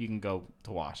 no, like, you can go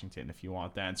to Washington if you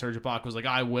want that. And Serge Ibaka was like,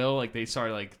 I will. Like, they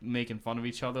started, like, making fun of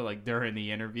each other, like, during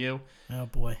the interview. Oh,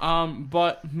 boy.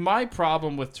 But my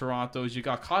problem with Toronto is you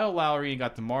got Kyle Lowry, you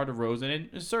got DeMar DeRozan,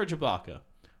 and Serge Ibaka.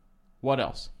 What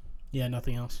else? Yeah,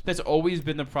 nothing else. That's always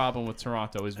been the problem with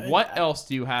Toronto is what else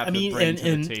do you have to bring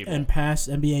to the table? In past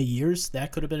NBA years,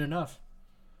 that could have been enough.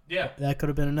 Yeah. That could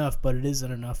have been enough, but it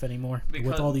isn't enough anymore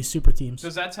with all these super teams.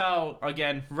 Because that's how,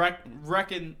 again,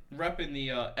 repping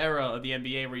the era of the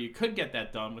NBA where you could get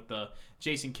that done with the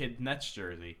Jason Kidd Nets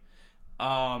jersey.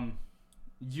 You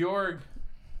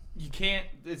can't,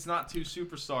 it's not two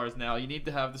superstars now. You need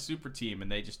to have the super team,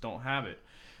 and they just don't have it.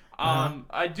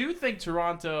 I do think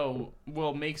Toronto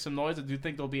will make some noise. I do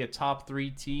think they'll be a top 3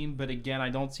 team, but again,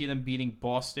 I don't see them beating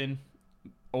Boston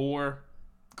or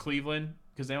Cleveland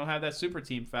because they don't have that super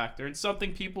team factor. And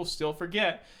something people still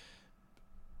forget,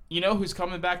 you know who's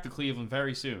coming back to Cleveland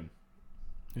very soon?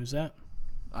 Who's that?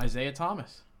 Isaiah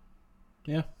Thomas.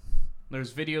 Yeah.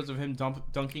 There's videos of him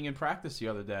dunking in practice the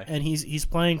other day. And he's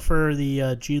playing for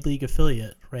the G League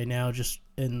affiliate right now, just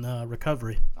in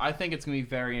recovery. I think it's going to be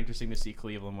very interesting to see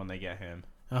Cleveland when they get him.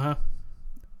 Uh-huh.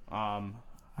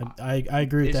 I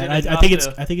agree with that. I think it's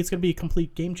going to be a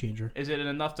complete game changer. Is it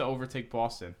enough to overtake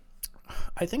Boston?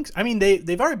 I mean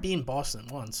they've already beaten Boston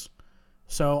once.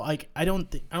 So like I don't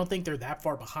think they're that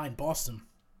far behind Boston.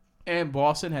 And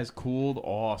Boston has cooled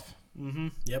off. Mm-hmm.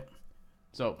 Yep.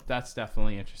 So that's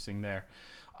definitely interesting there.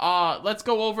 Let's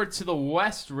go over to the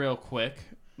West real quick.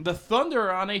 The Thunder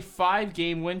are on a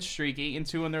 5-game win streak,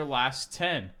 8-2 in their last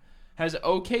 10. Has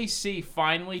OKC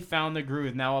finally found the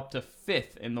groove, now up to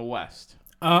 5th in the West?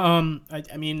 I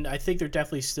mean, I think they're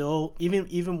definitely still,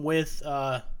 even with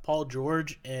Paul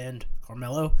George and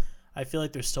Carmelo, I feel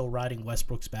like they're still riding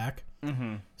Westbrook's back.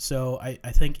 Mm-hmm. So I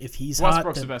think if he's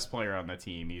Westbrook's the best player on the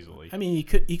team easily. I mean,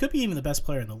 he could be even the best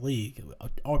player in the league,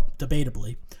 or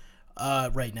debatably,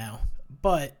 right now.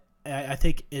 But I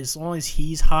think as long as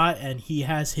he's hot and he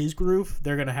has his groove,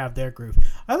 they're gonna have their groove.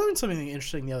 I learned something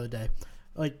interesting the other day.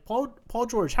 Like Paul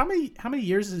George, how many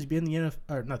years has he been in the NFL,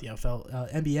 or not the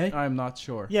NFL, NBA? I'm not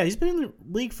sure. Yeah, he's been in the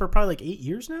league for probably like 8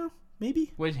 years now,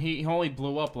 maybe. When he only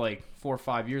blew up like 4 or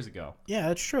 5 years ago. Yeah,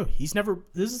 that's true.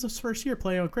 This is his first year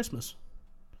playing on Christmas.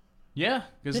 Yeah,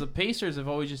 because the Pacers have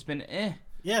always just been eh.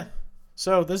 Yeah.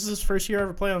 So this is his first year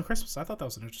ever playing on Christmas. I thought that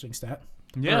was an interesting stat.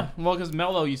 Yeah, well, because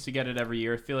Melo used to get it every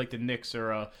year. I feel like the Knicks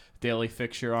are a daily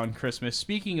fixture on Christmas.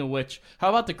 Speaking of which, how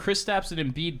about the Kristaps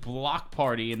and Embiid block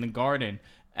party in the Garden?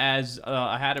 As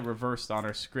I had it reversed on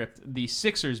our script, the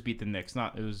Sixers beat the Knicks.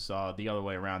 It was the other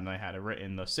way around. I had it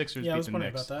written. The Sixers beat the Knicks. Yeah, I was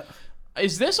wondering about that.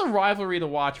 Is this a rivalry to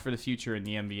watch for the future in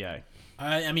the NBA?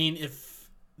 I mean, if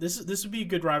this would be a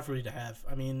good rivalry to have.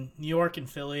 I mean, New York and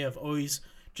Philly have always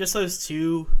just those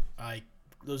two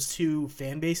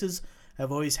fan bases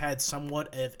have always had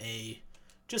somewhat of a,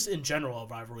 just in general, a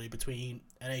rivalry between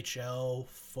NHL,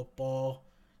 football.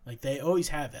 Like, they always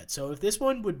have that. So if this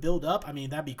one would build up, I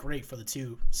mean, that'd be great for the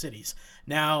two cities.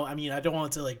 Now, I mean, I don't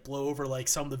want it to, like, blow over, like,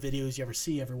 some of the videos you ever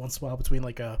see every once in a while between,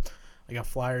 like a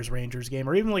Flyers-Rangers game,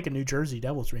 or even, like, a New Jersey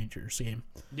Devils-Rangers game.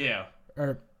 Yeah.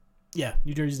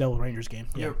 New Jersey Devils-Rangers game.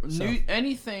 Yeah.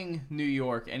 Anything New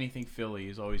York, anything Philly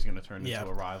is always going to turn into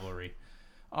a rivalry.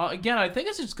 Again, I think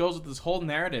it just goes with this whole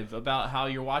narrative about how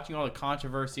you're watching all the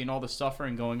controversy and all the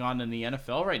suffering going on in the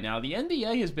NFL right now. The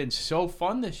NBA has been so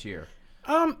fun this year.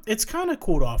 It's kind of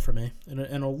cooled off for me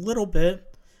in a little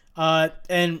bit.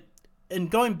 And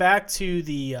going back to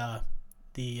the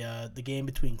game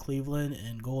between Cleveland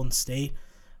and Golden State,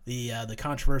 the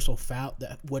controversial foul,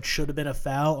 what should have been a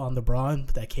foul on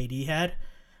LeBron that KD had.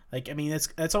 Like, I mean,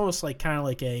 that's almost like kind of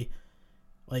like an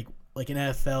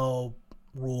NFL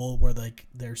rule where, like,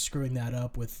 they're screwing that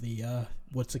up with the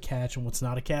what's a catch and what's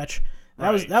not a catch.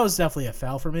 That was definitely a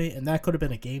foul for me, and that could have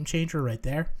been a game changer right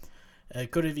there.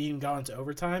 It could have even gone to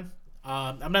overtime.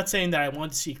 I'm not saying that I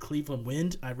want to see Cleveland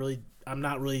win. I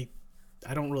don't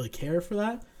really care for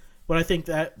that. But I think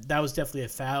that was definitely a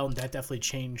foul, and that definitely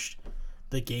changed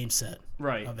the game set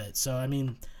of it. So, I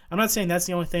mean, I'm not saying that's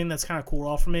the only thing that's kind of cooled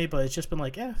off for me, but it's just been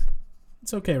like,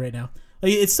 it's okay right now.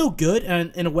 Like, it's still good,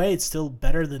 and in a way, it's still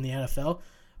better than the NFL,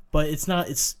 but it's not.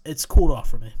 It's cooled off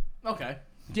for me. Okay,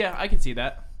 yeah, I can see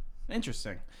that.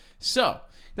 Interesting. So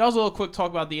that was a little quick talk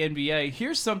about the NBA.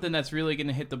 Here's something that's really going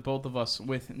to hit the both of us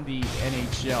with the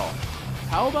NHL.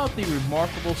 How about the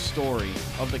remarkable story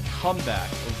of the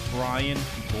comeback of Brian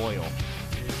Boyle?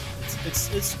 It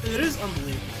is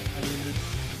unbelievable. I mean,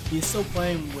 he's still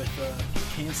playing with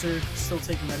cancer, still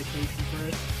taking medication for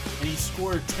it, and he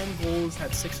scored 10 goals,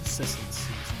 had 6 assists this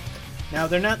season. Now,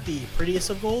 they're not the prettiest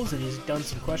of goals, and he's done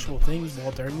some questionable things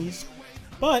while during these,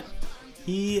 but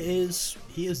he is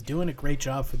doing a great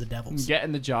job for the Devils.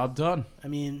 Getting the job done. I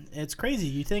mean, it's crazy.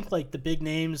 You think, like, the big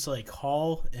names like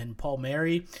Hall and Paul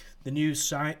Mary, the new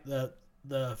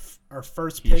our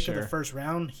first pick of the first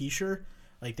round, Hischier,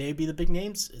 like, they'd be the big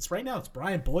names. It's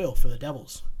Brian Boyle for the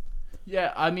Devils.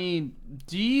 Yeah, I mean,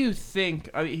 do you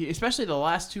think, especially the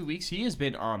last 2 weeks, he has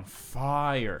been on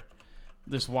fire.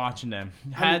 Just watching them.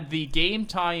 Had the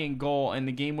game-tying goal and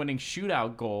the game-winning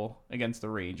shootout goal against the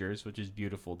Rangers, which is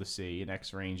beautiful to see, an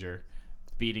ex-Ranger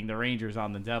beating the Rangers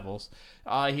on the Devils.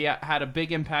 He had a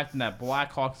big impact in that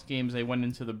Blackhawks game as they went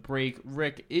into the break.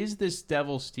 Rick, is this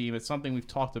Devils team, it's something we've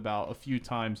talked about a few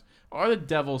times, are the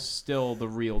Devils still the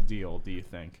real deal, do you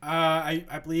think? I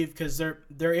believe because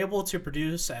they're able to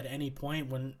produce at any point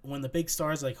when the big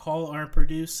stars like Hall aren't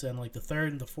produced and like the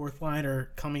third and the fourth line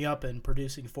are coming up and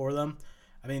producing for them.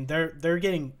 I mean, they're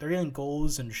getting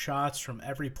goals and shots from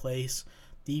every place.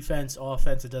 Defense,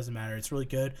 offense, it doesn't matter. It's really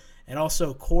good. And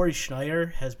also, Corey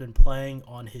Schneider has been playing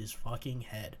on his fucking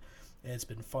head. And it's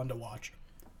been fun to watch.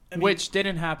 Which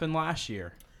didn't happen last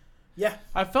year. Yeah.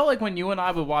 I felt like when you and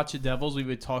I would watch the Devils, we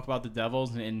would talk about the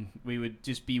Devils, and we would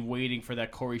just be waiting for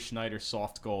that Corey Schneider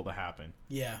soft goal to happen.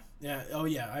 Yeah. Oh,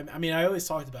 yeah. I mean, I always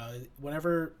talked about it.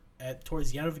 Whenever,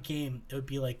 towards the end of a game, it would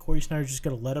be like Corey Schneider's just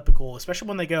going to let up a goal, especially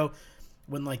when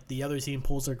like the other team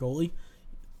pulls their goalie.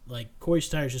 Like, Corey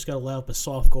Schneider's just got to let up a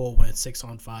soft goal when it's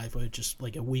 6-on-5, or just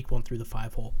like a weak one through the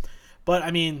 5-hole. But, I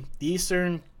mean, the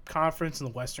Eastern Conference and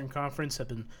the Western Conference have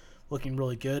been looking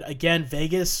really good. Again,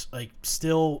 Vegas, like,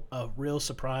 still a real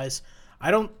surprise.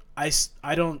 I mean,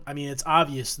 it's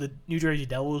obvious the New Jersey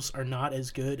Devils are not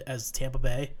as good as Tampa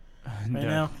Bay right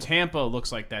now. Tampa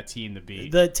looks like that team to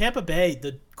beat. The Tampa Bay,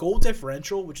 the goal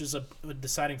differential, which is a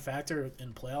deciding factor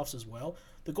in playoffs as well,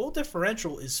 the goal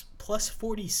differential is plus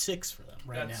 46 for them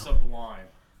right now. That's sublime.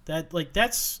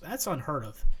 That's unheard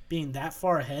of, being that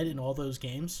far ahead in all those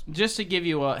games. Just to give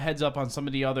you a heads up on some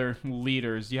of the other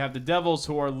leaders, you have the Devils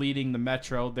who are leading the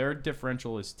Metro. Their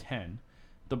differential is 10.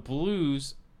 The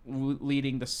Blues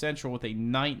leading the Central with a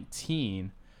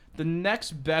 19. The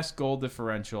next best goal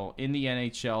differential in the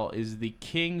NHL is the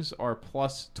Kings are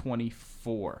plus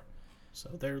 24. So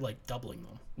they're like doubling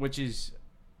them. Which is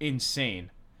insane.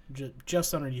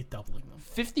 Just underneath doubling them.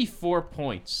 54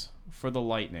 points for the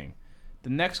Lightning. The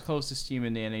next closest team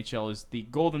in the NHL is the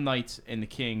Golden Knights and the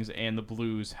Kings, and the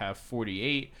Blues have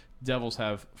 48. Devils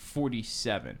have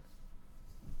 47.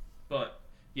 But,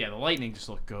 yeah, the Lightning just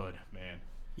look good, man.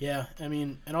 Yeah, I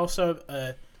mean, and also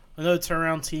another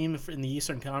turnaround team in the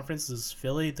Eastern Conference is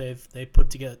Philly. They've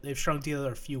strung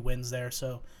together a few wins there,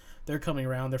 so they're coming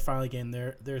around. They're finally getting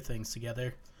their things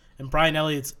together. And Brian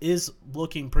Elliott is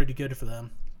looking pretty good for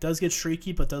them. Does get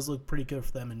streaky, but does look pretty good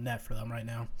for them in net for them right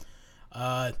now.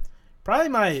 Probably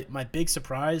my big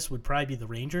surprise would probably be the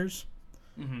Rangers.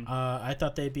 Mm-hmm. I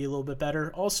thought they'd be a little bit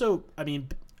better. Also, I mean,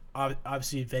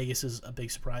 obviously Vegas is a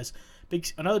big surprise.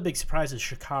 Another big surprise is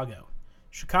Chicago.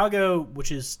 Chicago,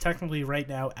 which is technically right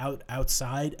now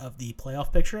outside of the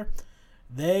playoff picture,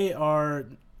 they're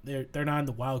not in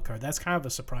the wild card. That's kind of a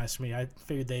surprise to me. I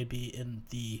figured they'd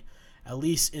be at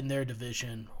least in their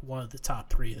division, one of the top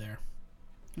 3 there.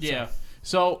 Yeah.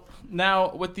 So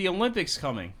now with the Olympics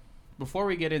coming, before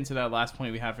we get into that last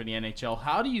point we have for the NHL,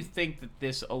 how do you think that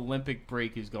this Olympic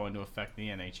break is going to affect the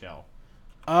NHL?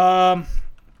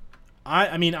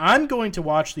 I mean, I'm going to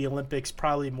watch the Olympics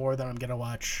probably more than I'm going to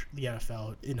watch the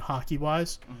NFL in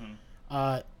hockey-wise. Mm-hmm.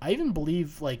 I even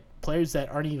believe, like, players that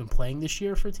aren't even playing this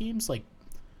year for teams, like,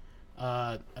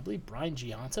 I believe Brian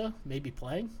Giunta may be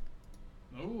playing.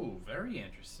 Ooh, very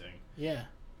interesting. Yeah.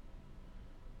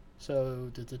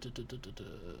 So,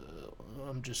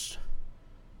 I'm just...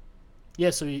 Yeah,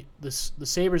 so the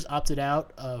Sabres opted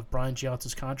out of Brian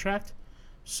Giunta's contract,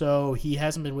 so he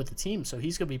hasn't been with the team, so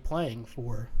he's going to be playing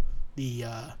for the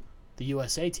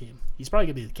USA team. He's probably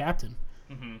going to be the captain.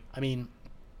 Mm-hmm. I mean,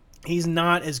 he's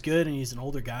not as good, and he's an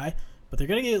older guy, but they're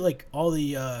going to get like all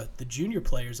the junior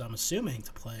players, I'm assuming,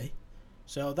 to play.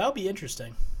 So that'll be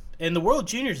interesting. And the World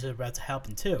Juniors are about to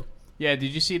happen too. Yeah,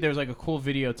 did you see there was like a cool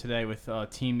video today with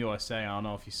Team USA? I don't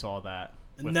know if you saw that.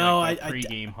 With, no, like,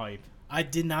 pre-game hype. I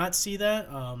did not see that.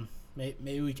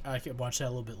 Maybe I could watch that a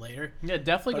little bit later. Yeah,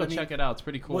 definitely check it out. It's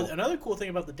pretty cool. Well, another cool thing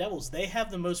about the Devils, they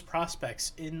have the most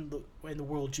prospects in the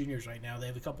World Juniors right now. They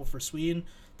have a couple for Sweden.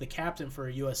 The captain for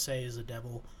USA is a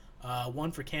Devil.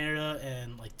 1 for Canada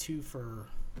and like 2 for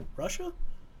Russia.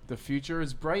 The future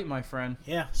is bright, my friend.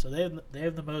 Yeah, so they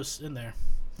have the most in there.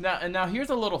 Now here's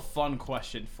a little fun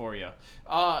question for you.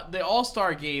 The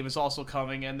All-Star Game is also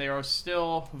coming, and they are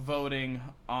still voting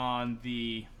on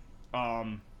the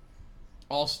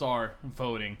All-Star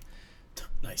voting.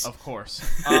 Nice. Of course.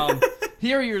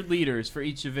 Here are your leaders for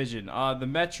each division. The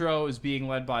Metro is being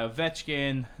led by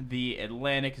Ovechkin. The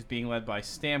Atlantic is being led by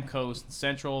Stamkos.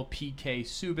 Central, PK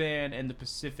Subban. And the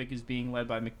Pacific is being led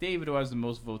by McDavid, who has the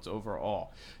most votes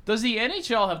overall. Does the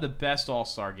NHL have the best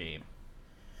All-Star Game?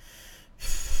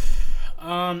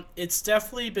 It's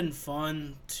definitely been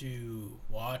fun to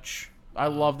watch. I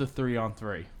love the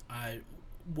 3-on-3.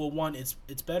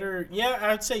 It's better. Yeah,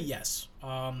 I would say yes.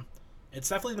 It's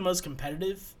definitely the most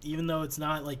competitive, even though it's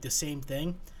not like the same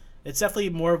thing. It's definitely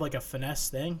more of like a finesse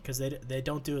thing because they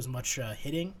don't do as much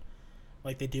hitting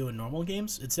like they do in normal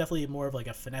games. It's definitely more of like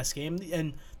a finesse game,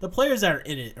 and the players that are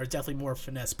in it are definitely more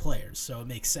finesse players, so it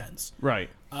makes sense. Right.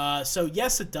 So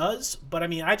yes, it does, but I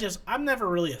mean, I'm never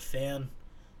really a fan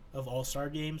of All-Star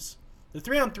games. The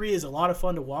 3-on-3 is a lot of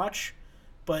fun to watch,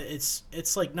 but it's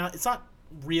not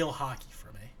real hockey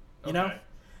for me. You know?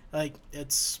 Like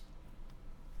it's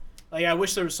like I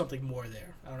wish there was something more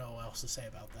there. I don't know what else to say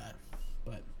about that.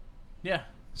 But yeah.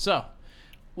 So, a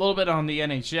little bit on the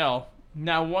NHL.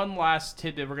 Now, one last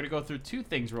tidbit. We're going to go through 2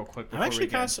 things real quick before we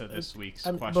get into this week's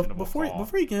questionable call.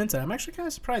 Before you get into that, I'm actually kind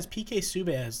of surprised PK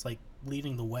Subban is like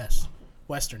leading the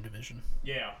Western Division.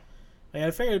 Yeah. Like,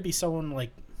 I figured it'd be someone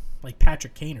like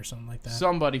Patrick Kane or something like that.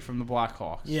 Somebody from the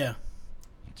Blackhawks. Yeah.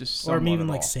 Just or even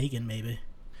like Sagan maybe.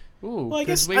 Ooh. Well, I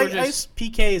guess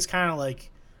PK is kind of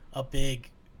like a big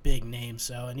name,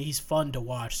 and he's fun to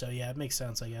watch. So yeah, it makes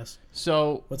sense, I guess.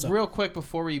 So real quick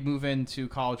before we move into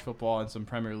college football and some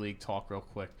Premier League talk, real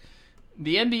quick,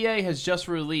 the NBA has just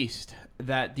released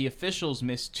that the officials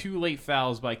missed 2 late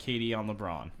fouls by KD on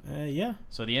LeBron. Yeah.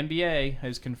 So the NBA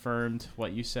has confirmed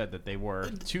what you said, that they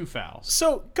were 2 fouls.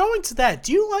 So going to that,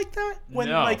 do you like that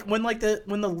No.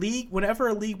 when the league, whenever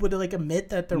a league would like admit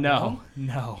that they're wrong?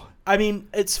 No. I mean,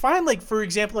 it's fine. Like, for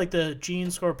example, like the Gene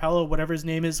Scarpello, whatever his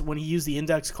name is, when he used the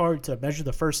index card to measure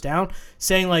the first down,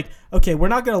 saying like, okay, we're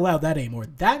not going to allow that anymore.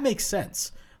 That makes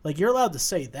sense. Like, you're allowed to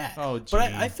say that. Oh, Gene.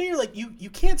 But I figure like you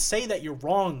can't say that you're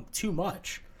wrong too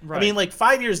much. Right. I mean, like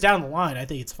 5 years down the line, I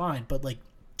think it's fine. But like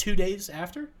 2 days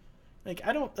after, like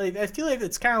I don't. Like, I feel like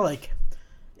it's kind of like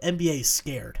NBA's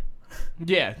scared.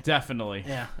 Yeah, definitely.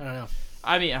 Yeah, I don't know.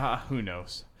 I mean, who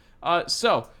knows?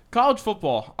 So College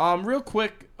football. Real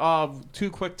quick, 2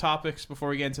 quick topics before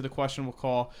we get into the question we'll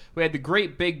call. We had the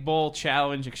Great Big Bowl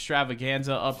Challenge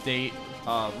Extravaganza update.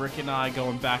 Rick and I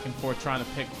going back and forth trying to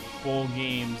pick bowl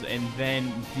games, and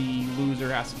then the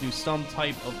loser has to do some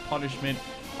type of punishment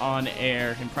on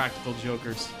air in Practical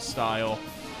Jokers style.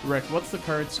 Rick, what's the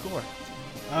current score?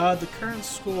 The current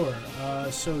score.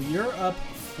 So you're up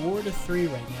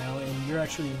 4-3 right now, and you're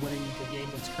actually winning the game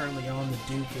that's currently on, the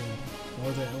Duke and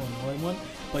Northern Illinois one.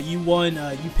 But you won.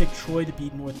 You picked Troy to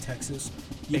beat North Texas.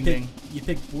 You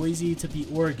picked Boise to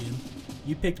beat Oregon.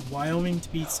 You picked Wyoming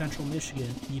to beat Central Michigan.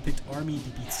 And you picked Army to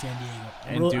beat San Diego.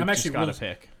 And Duke just got a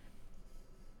pick.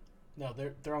 No,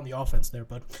 they're on the offense there,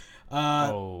 bud.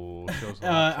 I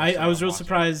was real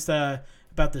surprised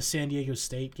about the San Diego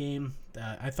State game.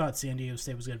 I thought San Diego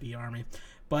State was going to beat Army.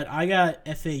 But I got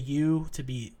FAU to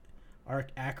beat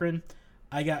Akron.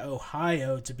 I got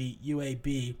Ohio to beat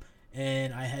UAB.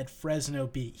 And I had Fresno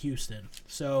beat Houston.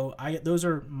 So those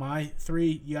are my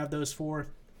 3. You have those 4.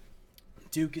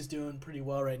 Duke is doing pretty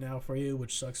well right now for you,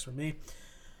 which sucks for me.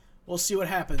 We'll see what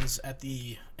happens at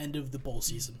the end of the bowl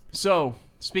season. So,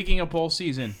 speaking of bowl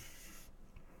season,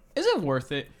 is it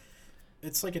worth it?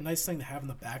 It's like a nice thing to have in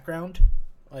the background.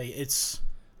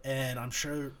 And I'm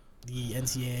sure the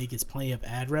NCAA gets plenty of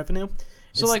ad revenue.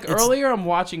 So, earlier I'm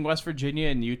watching West Virginia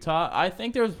and Utah. I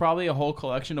think there was probably a whole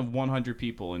collection of 100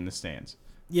 people in the stands.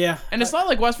 Yeah. And it's not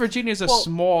like West Virginia is a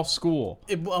small school.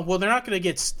 Well, they're not going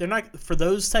to they're not, for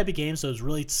those type of games, those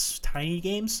really tiny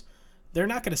games, they're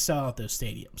not going to sell out those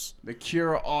stadiums. The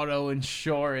Cura Auto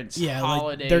Insurance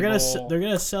Holiday they're Bowl. They're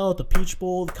going to sell at the Peach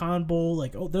Bowl, the Con Bowl,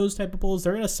 those type of bowls.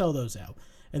 They're going to sell those out.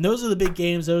 And those are the big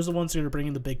games. Those are the ones that are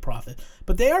bringing the big profit.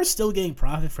 But they are still getting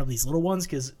profit from these little ones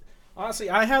because, honestly,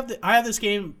 I have this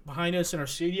game behind us in our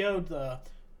studio, the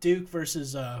Duke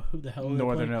versus who the hell?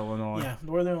 Northern Illinois. Yeah,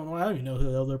 Northern Illinois. I don't even know who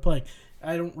the hell they're playing.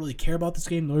 I don't really care about this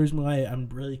game. The reason why I'm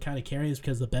really kind of caring is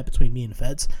because of the bet between me and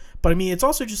Feds. But I mean, it's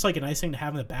also just like a nice thing to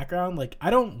have in the background. Like, I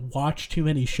don't watch too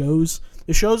many shows.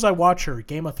 The shows I watch are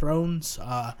Game of Thrones.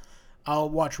 I'll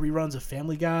watch reruns of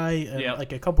Family Guy and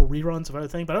like a couple reruns of other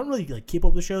things. But I don't really keep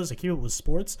up with the shows. I keep up with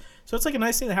sports. So it's like a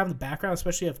nice thing to have in the background,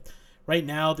 especially if right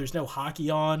now there's no hockey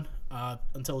on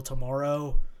until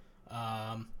tomorrow.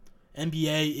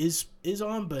 NBA is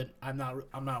on, but I'm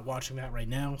not watching that right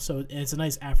now. So it's a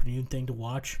nice afternoon thing to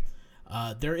watch.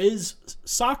 There is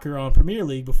soccer on Premier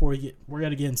League we're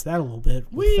gonna get into that a little bit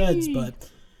with Feds, but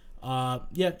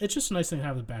it's just a nice thing to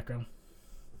have in the background.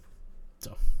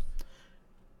 So,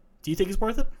 do you think it's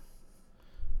worth it?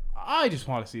 I just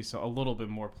want to see a little bit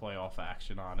more playoff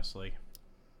action, honestly.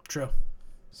 True.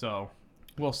 So,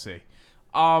 we'll see.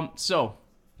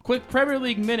 Quick Premier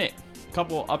League minute.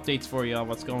 Couple updates for you on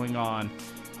what's going on.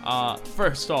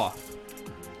 First off,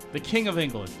 the King of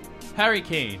England, Harry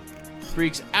Kane,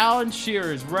 breaks Alan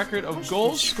Shearer's record of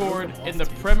goals scored in the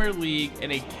Premier League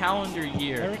in a calendar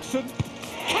year. Ericsson. The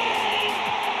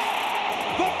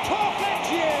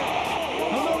perfect year.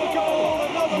 Another goal,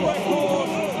 another record,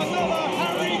 another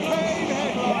Harry Kane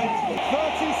headline.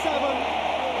 37.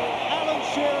 Alan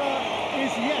Shearer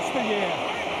is yesteryear.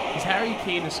 Harry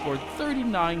Kane has scored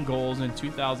 39 goals in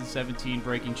 2017,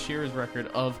 breaking Shearer's record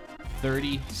of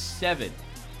 37.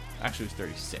 Actually, it was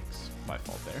 36. My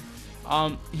fault there.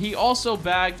 He also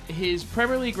bagged his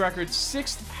Premier League record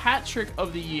 6th hat trick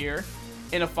of the year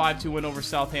in a 5-2 win over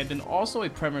Southampton. Also a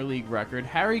Premier League record.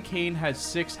 Harry Kane has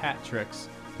 6 hat tricks.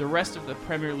 The rest of the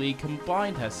Premier League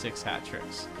combined has 6 hat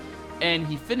tricks. And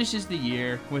he finishes the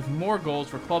year with more goals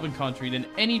for club and country than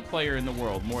any player in the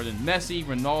world. More than Messi,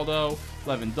 Ronaldo,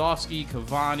 Lewandowski,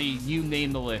 Cavani, you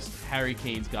name the list. Harry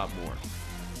Kane's got more.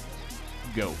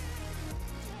 Go.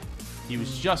 He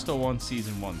was just a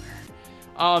one-season wonder.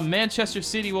 Manchester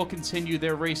City will continue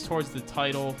their race towards the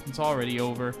title. It's already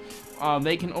over.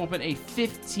 They can open a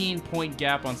 15-point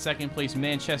gap on second-place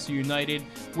Manchester United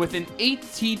with an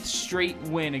 18th straight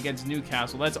win against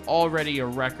Newcastle. That's already a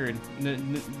record.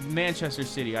 Manchester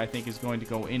City, I think, is going to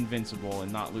go invincible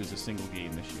and not lose a single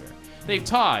game this year. They've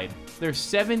tied. They're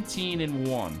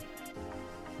 17-1,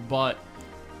 but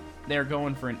they're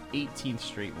going for an 18th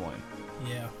straight win.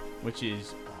 Yeah, which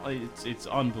is it's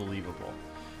unbelievable.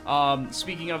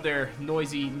 Speaking of their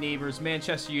noisy neighbors,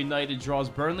 Manchester United draws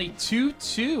Burnley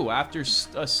 2-2 after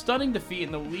a stunning defeat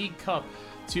in the League Cup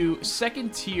to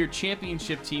second-tier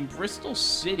championship team Bristol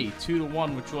City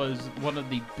 2-1, which was one of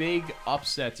the big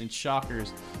upsets and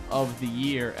shockers of the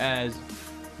year, as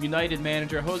United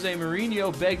manager Jose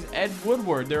Mourinho begs Ed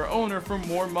Woodward, their owner, for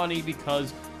more money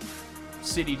because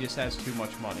City just has too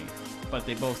much money. But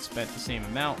they both spent the same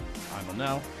amount. I don't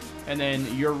know. And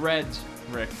then your Reds,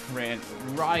 Rick, ran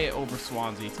riot over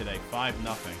Swansea today, 5-0.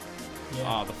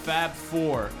 Yeah. The Fab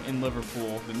Four in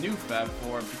Liverpool, the new Fab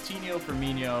Four, Coutinho,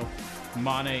 Firmino,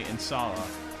 Mane, and Salah,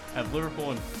 have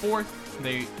Liverpool in 4th.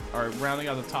 They are rounding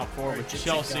out the top 4 with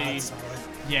Chelsea.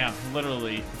 Yeah,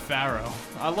 literally, Pharaoh.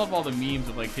 I love all the memes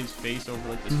of like his face over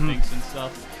like the Sphinx and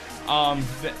stuff.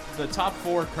 The top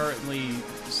 4 currently,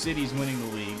 City's winning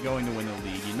the league, going to win the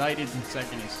league. United's in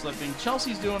 2nd and slipping.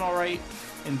 Chelsea's doing all right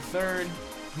in 3rd.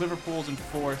 Liverpool's in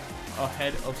 4th,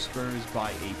 ahead of Spurs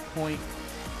by 1 point.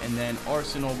 And then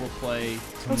Arsenal will play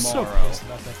tomorrow. I was so pissed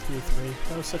about that 3-3.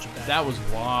 That was such a bad game. That was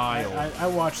wild. I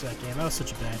watched that game. That was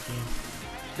such a bad game.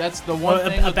 That's the one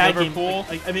thing with Liverpool.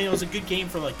 Game. I mean, it was a good game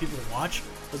for like people to watch.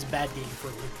 It was a bad game for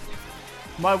Liverpool.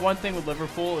 My one thing with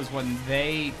Liverpool is when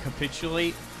they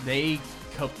capitulate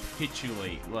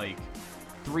like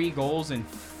 3 goals in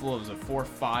 4 or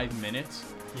 5 minutes.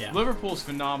 Yeah. Liverpool's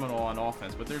phenomenal on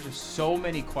offense, but there's just so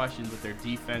many questions with their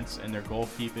defense and their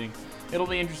goalkeeping. It'll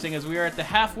be interesting as we are at the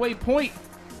halfway point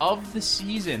of the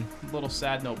season. A little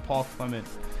sad note, Paul Clement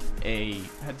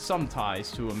had some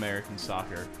ties to American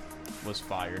soccer, was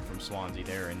fired from Swansea.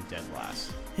 They're in dead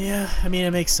last. Yeah, I mean,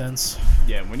 it makes sense.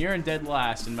 Yeah, when you're in dead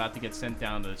last and about to get sent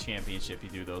down to the championship, you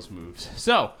do those moves.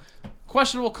 So,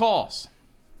 questionable calls.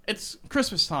 It's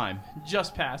Christmas time,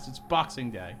 just passed. It's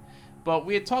Boxing Day. But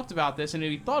we had talked about this, and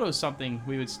we thought it was something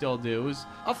we would still do. It was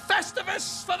A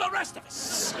Festivus for the rest of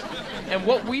us. And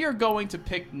what we are going to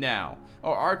pick now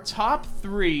are our top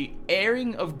 3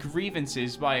 airing of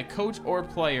grievances by a coach or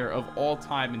player of all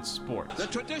time in sports. The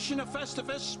tradition of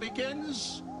Festivus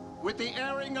begins with the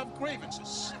airing of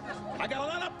grievances. I got a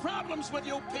lot of problems with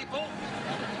you people.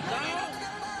 Now,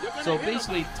 you're gonna So hear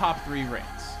basically, about top 3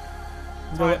 rants.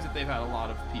 Times that they've had a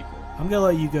lot of people. I'm going to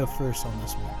let you go first on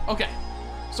this one. Okay,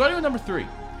 starting with number 3.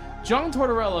 John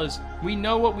Tortorella's We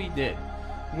Know What We Did.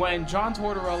 When John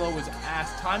Tortorella was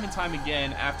asked time and time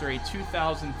again after a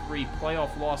 2003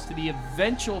 playoff loss to the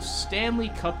eventual Stanley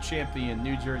Cup champion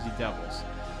New Jersey Devils.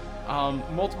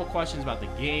 Multiple questions about the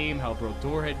game, how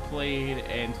Brodeur had played,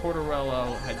 and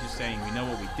Tortorella had just saying, we know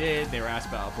what we did. They were asked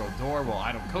about Brodeur. Well,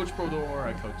 I don't coach Brodeur,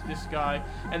 I coach this guy.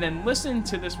 And then listen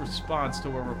to this response to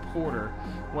a reporter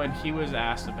when he was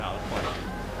asked about a question.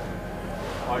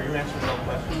 Are you answering no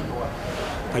questions or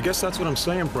what? I guess that's what I'm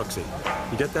saying, Brooksy.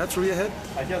 You get that through your head?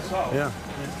 I guess so. Yeah.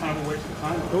 It's kind of a waste of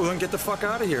time. Oh, then get the fuck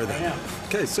out of here then. Yeah.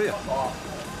 Okay, see ya.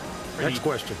 Next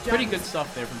question. Pretty good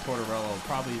stuff there from Tortorella.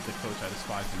 Probably the coach I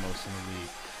despise the most in the league.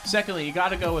 Secondly, you got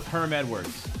to go with Herm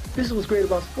Edwards. This is what's great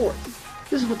about sports.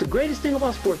 This is what the greatest thing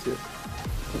about sports is.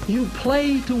 You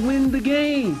play to win the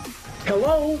game.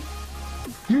 Hello?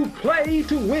 You play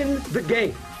to win the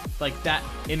game. Like, that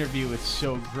interview is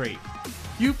so great.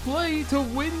 You play to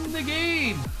win the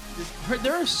game.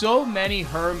 There are so many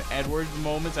Herm Edwards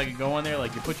moments I could go on there.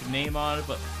 Like, you put your name on it,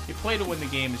 but you play to win the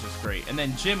game is just great. And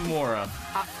then Jim Mora.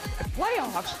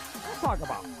 Playoffs? What talk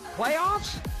about?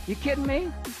 Playoffs? You kidding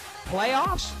me?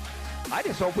 Playoffs? I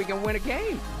just hope we can win a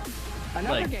game.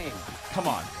 Another game. Come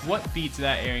on. What beats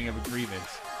that airing of a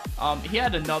grievance? He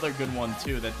had another good one,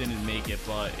 too, that didn't make it,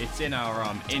 but it's in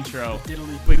our intro.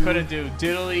 We couldn't do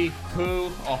diddly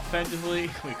poo offensively.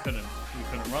 We couldn't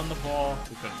run the ball.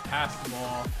 We couldn't pass the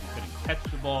ball. We couldn't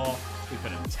catch the ball. We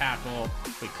couldn't tackle.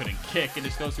 We couldn't kick. It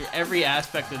just goes through every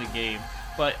aspect of the game.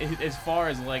 But as far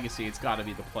as legacy, it's got to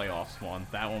be the playoffs one.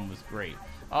 That one was great.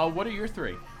 What are your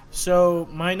 3? So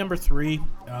my number 3,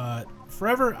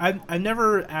 forever, I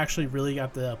never actually really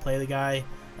got to play the guy,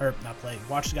 or not play,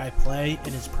 watch the guy play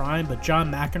in his prime, but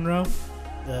John McEnroe,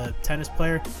 the tennis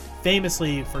player,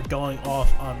 famously for going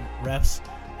off on refs,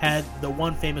 had the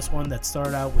one famous one that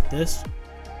started out with this.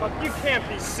 You can't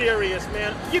be serious,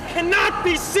 man. You cannot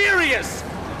be serious!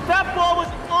 That ball was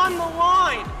on the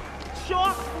line.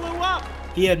 Chalk flew up.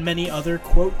 He had many other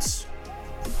quotes,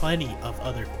 plenty of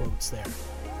other quotes there.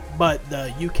 But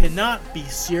the "you cannot be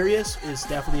serious" is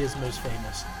definitely his most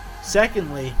famous.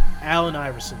 Secondly, Allen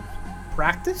Iverson.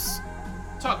 Practice?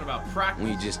 Talking about practice.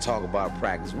 When you just talk about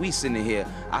practice. We sitting here,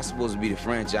 I'm supposed to be the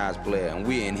franchise player, and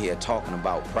we're in here talking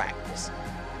about practice.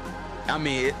 I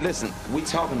mean, listen, we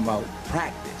talking about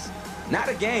practice. Not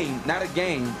a game.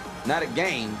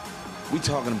 We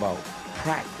talking about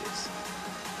practice.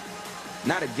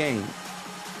 Not a game.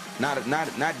 Not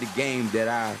the game that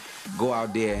I go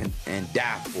out there and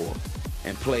die for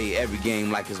and play every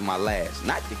game like it's my last.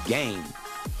 Not the game.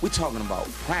 We talking about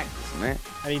practice, man.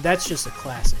 I mean, that's just a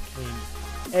classic. I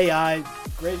mean, AI,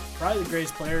 great, probably the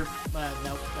greatest player. No,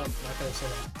 not gonna say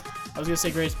that. I was gonna say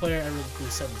greatest player ever to be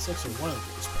 76 or one of the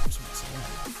greatest players.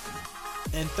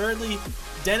 And thirdly,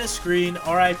 Dennis Green,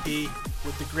 R.I.P.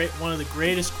 with one of the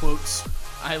greatest quotes.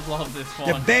 I love this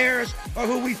one. The Bears are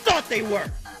who we thought they were.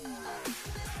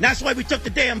 And that's why we took the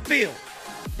damn field.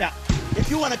 Now, If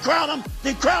you want to crown them,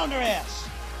 then crown their ass.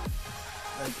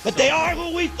 But they are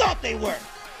who we thought they were.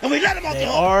 And we let them off the hook.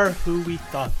 They are who we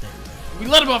thought they were. We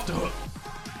let them off the hook.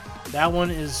 That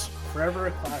one is forever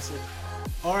a classic.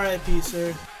 R.I.P.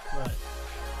 sir, but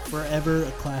forever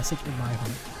a classic in my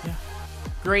heart. Yeah.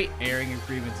 Great airing of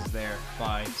grievances there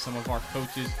by some of our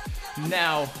coaches.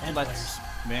 Now,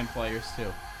 players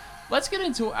too. Let's get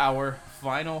into our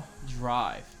final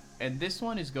drive. And this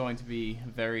one is going to be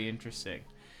very interesting.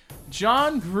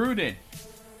 Jon Gruden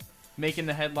making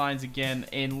the headlines again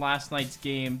in last night's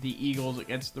game, the Eagles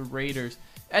against the Raiders,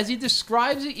 as he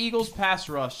describes the Eagles' pass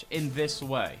rush in this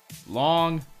way.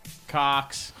 Long,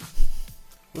 Cox.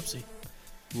 Whoopsie.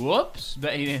 Whoops.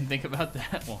 Bet he didn't think about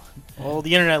that one. Well,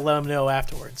 the internet let him know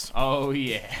afterwards. Oh,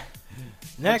 yeah.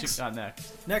 Next,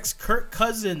 Kirk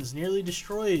Cousins nearly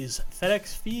destroys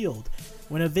FedEx Field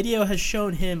when a video has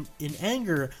shown him in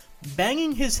anger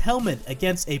banging his helmet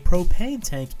against a propane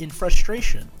tank in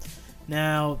frustration.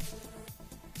 Now,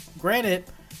 granted,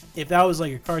 if that was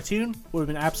like a cartoon, would have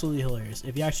been absolutely hilarious.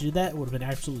 If he actually did that, it would have been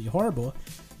absolutely horrible.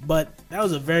 But that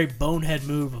was a very bonehead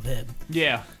move of him.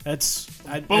 Yeah.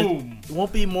 Boom. It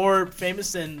won't be more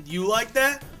famous than you like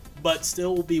that, but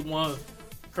still will be one of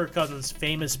Kirk Cousins'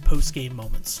 famous post-game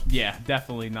moments. Yeah,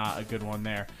 definitely not a good one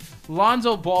there.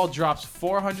 Lonzo Ball drops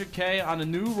 $400K on a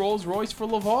new Rolls Royce for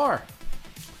LeVar.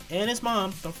 And his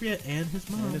mom. Don't forget, and his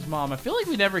mom. And his mom. I feel like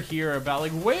we never hear about,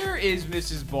 like, where is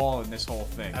Mrs. Ball in this whole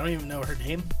thing? I don't even know her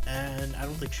name, and I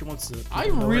don't think she wants to. I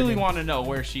really want to know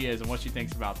where she is and what she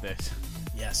thinks about this.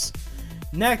 Yes.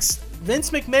 Next, Vince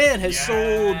McMahon has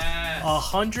sold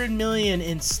 $100 million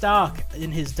in stock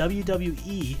in his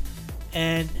WWE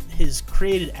and has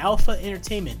created Alpha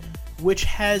Entertainment, which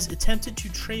has attempted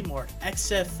to trademark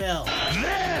XFL.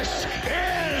 This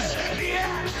is the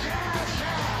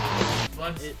XFL.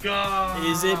 Let's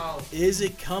go. Is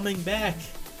it coming back?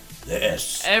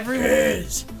 This Everyone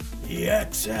is the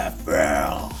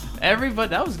XFL. Everybody,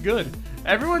 that was good.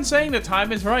 Everyone's saying the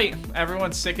time is right.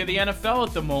 Everyone's sick of the NFL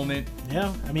at the moment.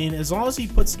 Yeah, I mean, as long as he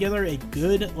puts together a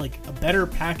good, like, a better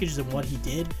package than what he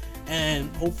did,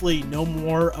 and hopefully no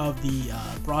more of the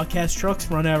broadcast trucks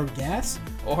run out of gas.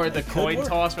 Or the coin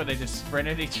toss where they just sprint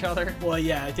at each other. Well,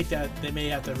 yeah, I think that they may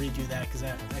have to redo that because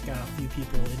that got a few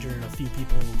people injured and a few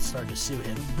people started to sue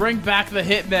him. Bring back the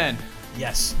Hitmen.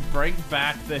 Yes. Bring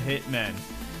back the Hitmen.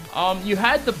 You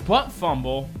had the butt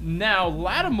fumble. Now,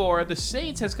 Lattimore, the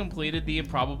Saints, has completed the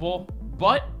improbable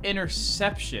butt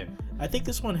interception. I think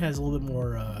this one has a little bit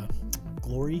more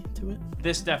glory to it.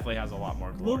 This definitely has a lot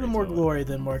more glory. A little bit more glory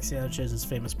than Mark Sanchez's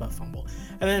famous butt fumble.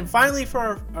 And then finally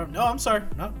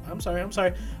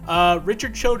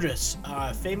Richard Childress,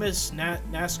 famous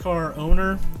NASCAR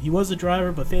owner. He was a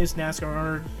driver, but famous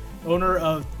NASCAR owner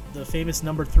of the famous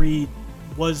number 3,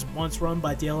 was once run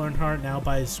by Dale Earnhardt, now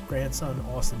by his grandson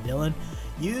Austin Dillon,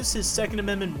 used his Second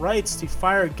Amendment rights to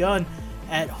fire a gun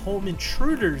at home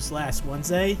intruders last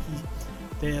Wednesday.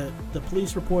 The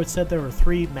police report said there were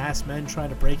 3 masked men trying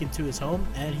to break into his home,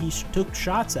 and he took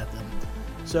shots at them.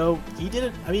 So he did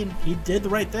it. I mean, he did the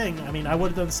right thing. I mean, I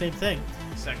would have done the same thing.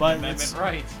 Second Amendment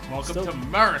rights. Welcome to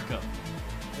America.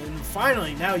 And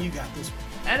finally, now you got this.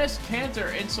 Enes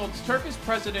Kanter insults Turkish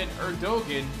President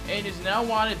Erdogan and is now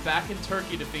wanted back in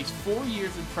Turkey to face 4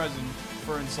 years in prison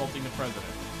for insulting the president.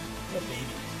 What a baby.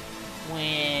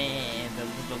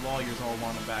 The lawyers all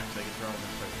want him back so they can throw him in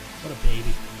prison. What a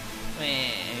baby.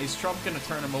 Is Trump going to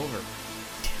turn him over?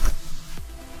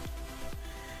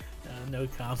 No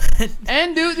comment.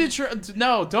 End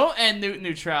No, don't end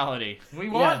neutrality. We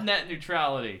want net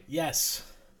neutrality. Yes.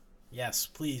 Yes,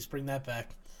 please bring that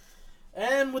back.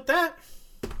 And with that,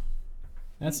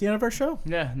 that's the end of our show.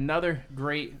 Yeah, another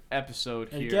great episode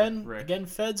here, Rick. Again,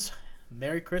 Feds,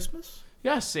 Merry Christmas.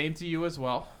 Yeah, same to you as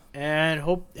well. And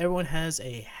hope everyone has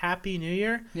a happy New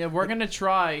Year. Yeah, we're gonna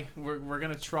try. We're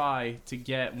gonna try to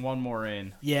get one more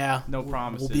in. Yeah, no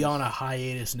promises. We'll be on a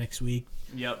hiatus next week.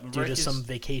 Yep, due to some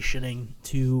vacationing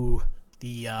to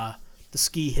the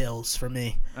ski hills for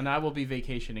me. And I will be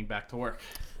vacationing back to work.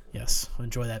 Yes,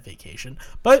 enjoy that vacation.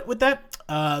 But with that,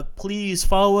 please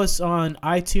follow us on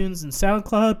iTunes and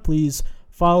SoundCloud. Please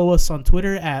follow us on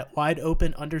Twitter at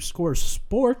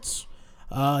wideopen_sports.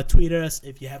 Tweet us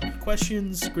if you have any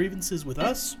questions, grievances with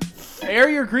us. Air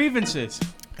your grievances.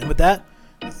 And with that,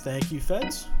 thank you,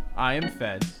 Feds. I am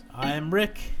Feds. I am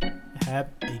Rick. Have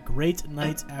a great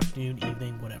night, afternoon,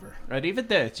 evening, whatever.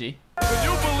 Arrivederci. Can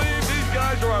you believe these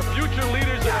guys are our future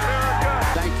leaders in America?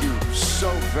 Thank you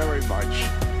so very much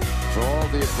for all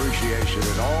the appreciation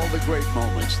and all the great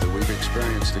moments that we've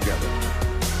experienced together.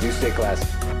 You stay classy.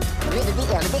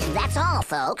 That's all,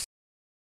 folks.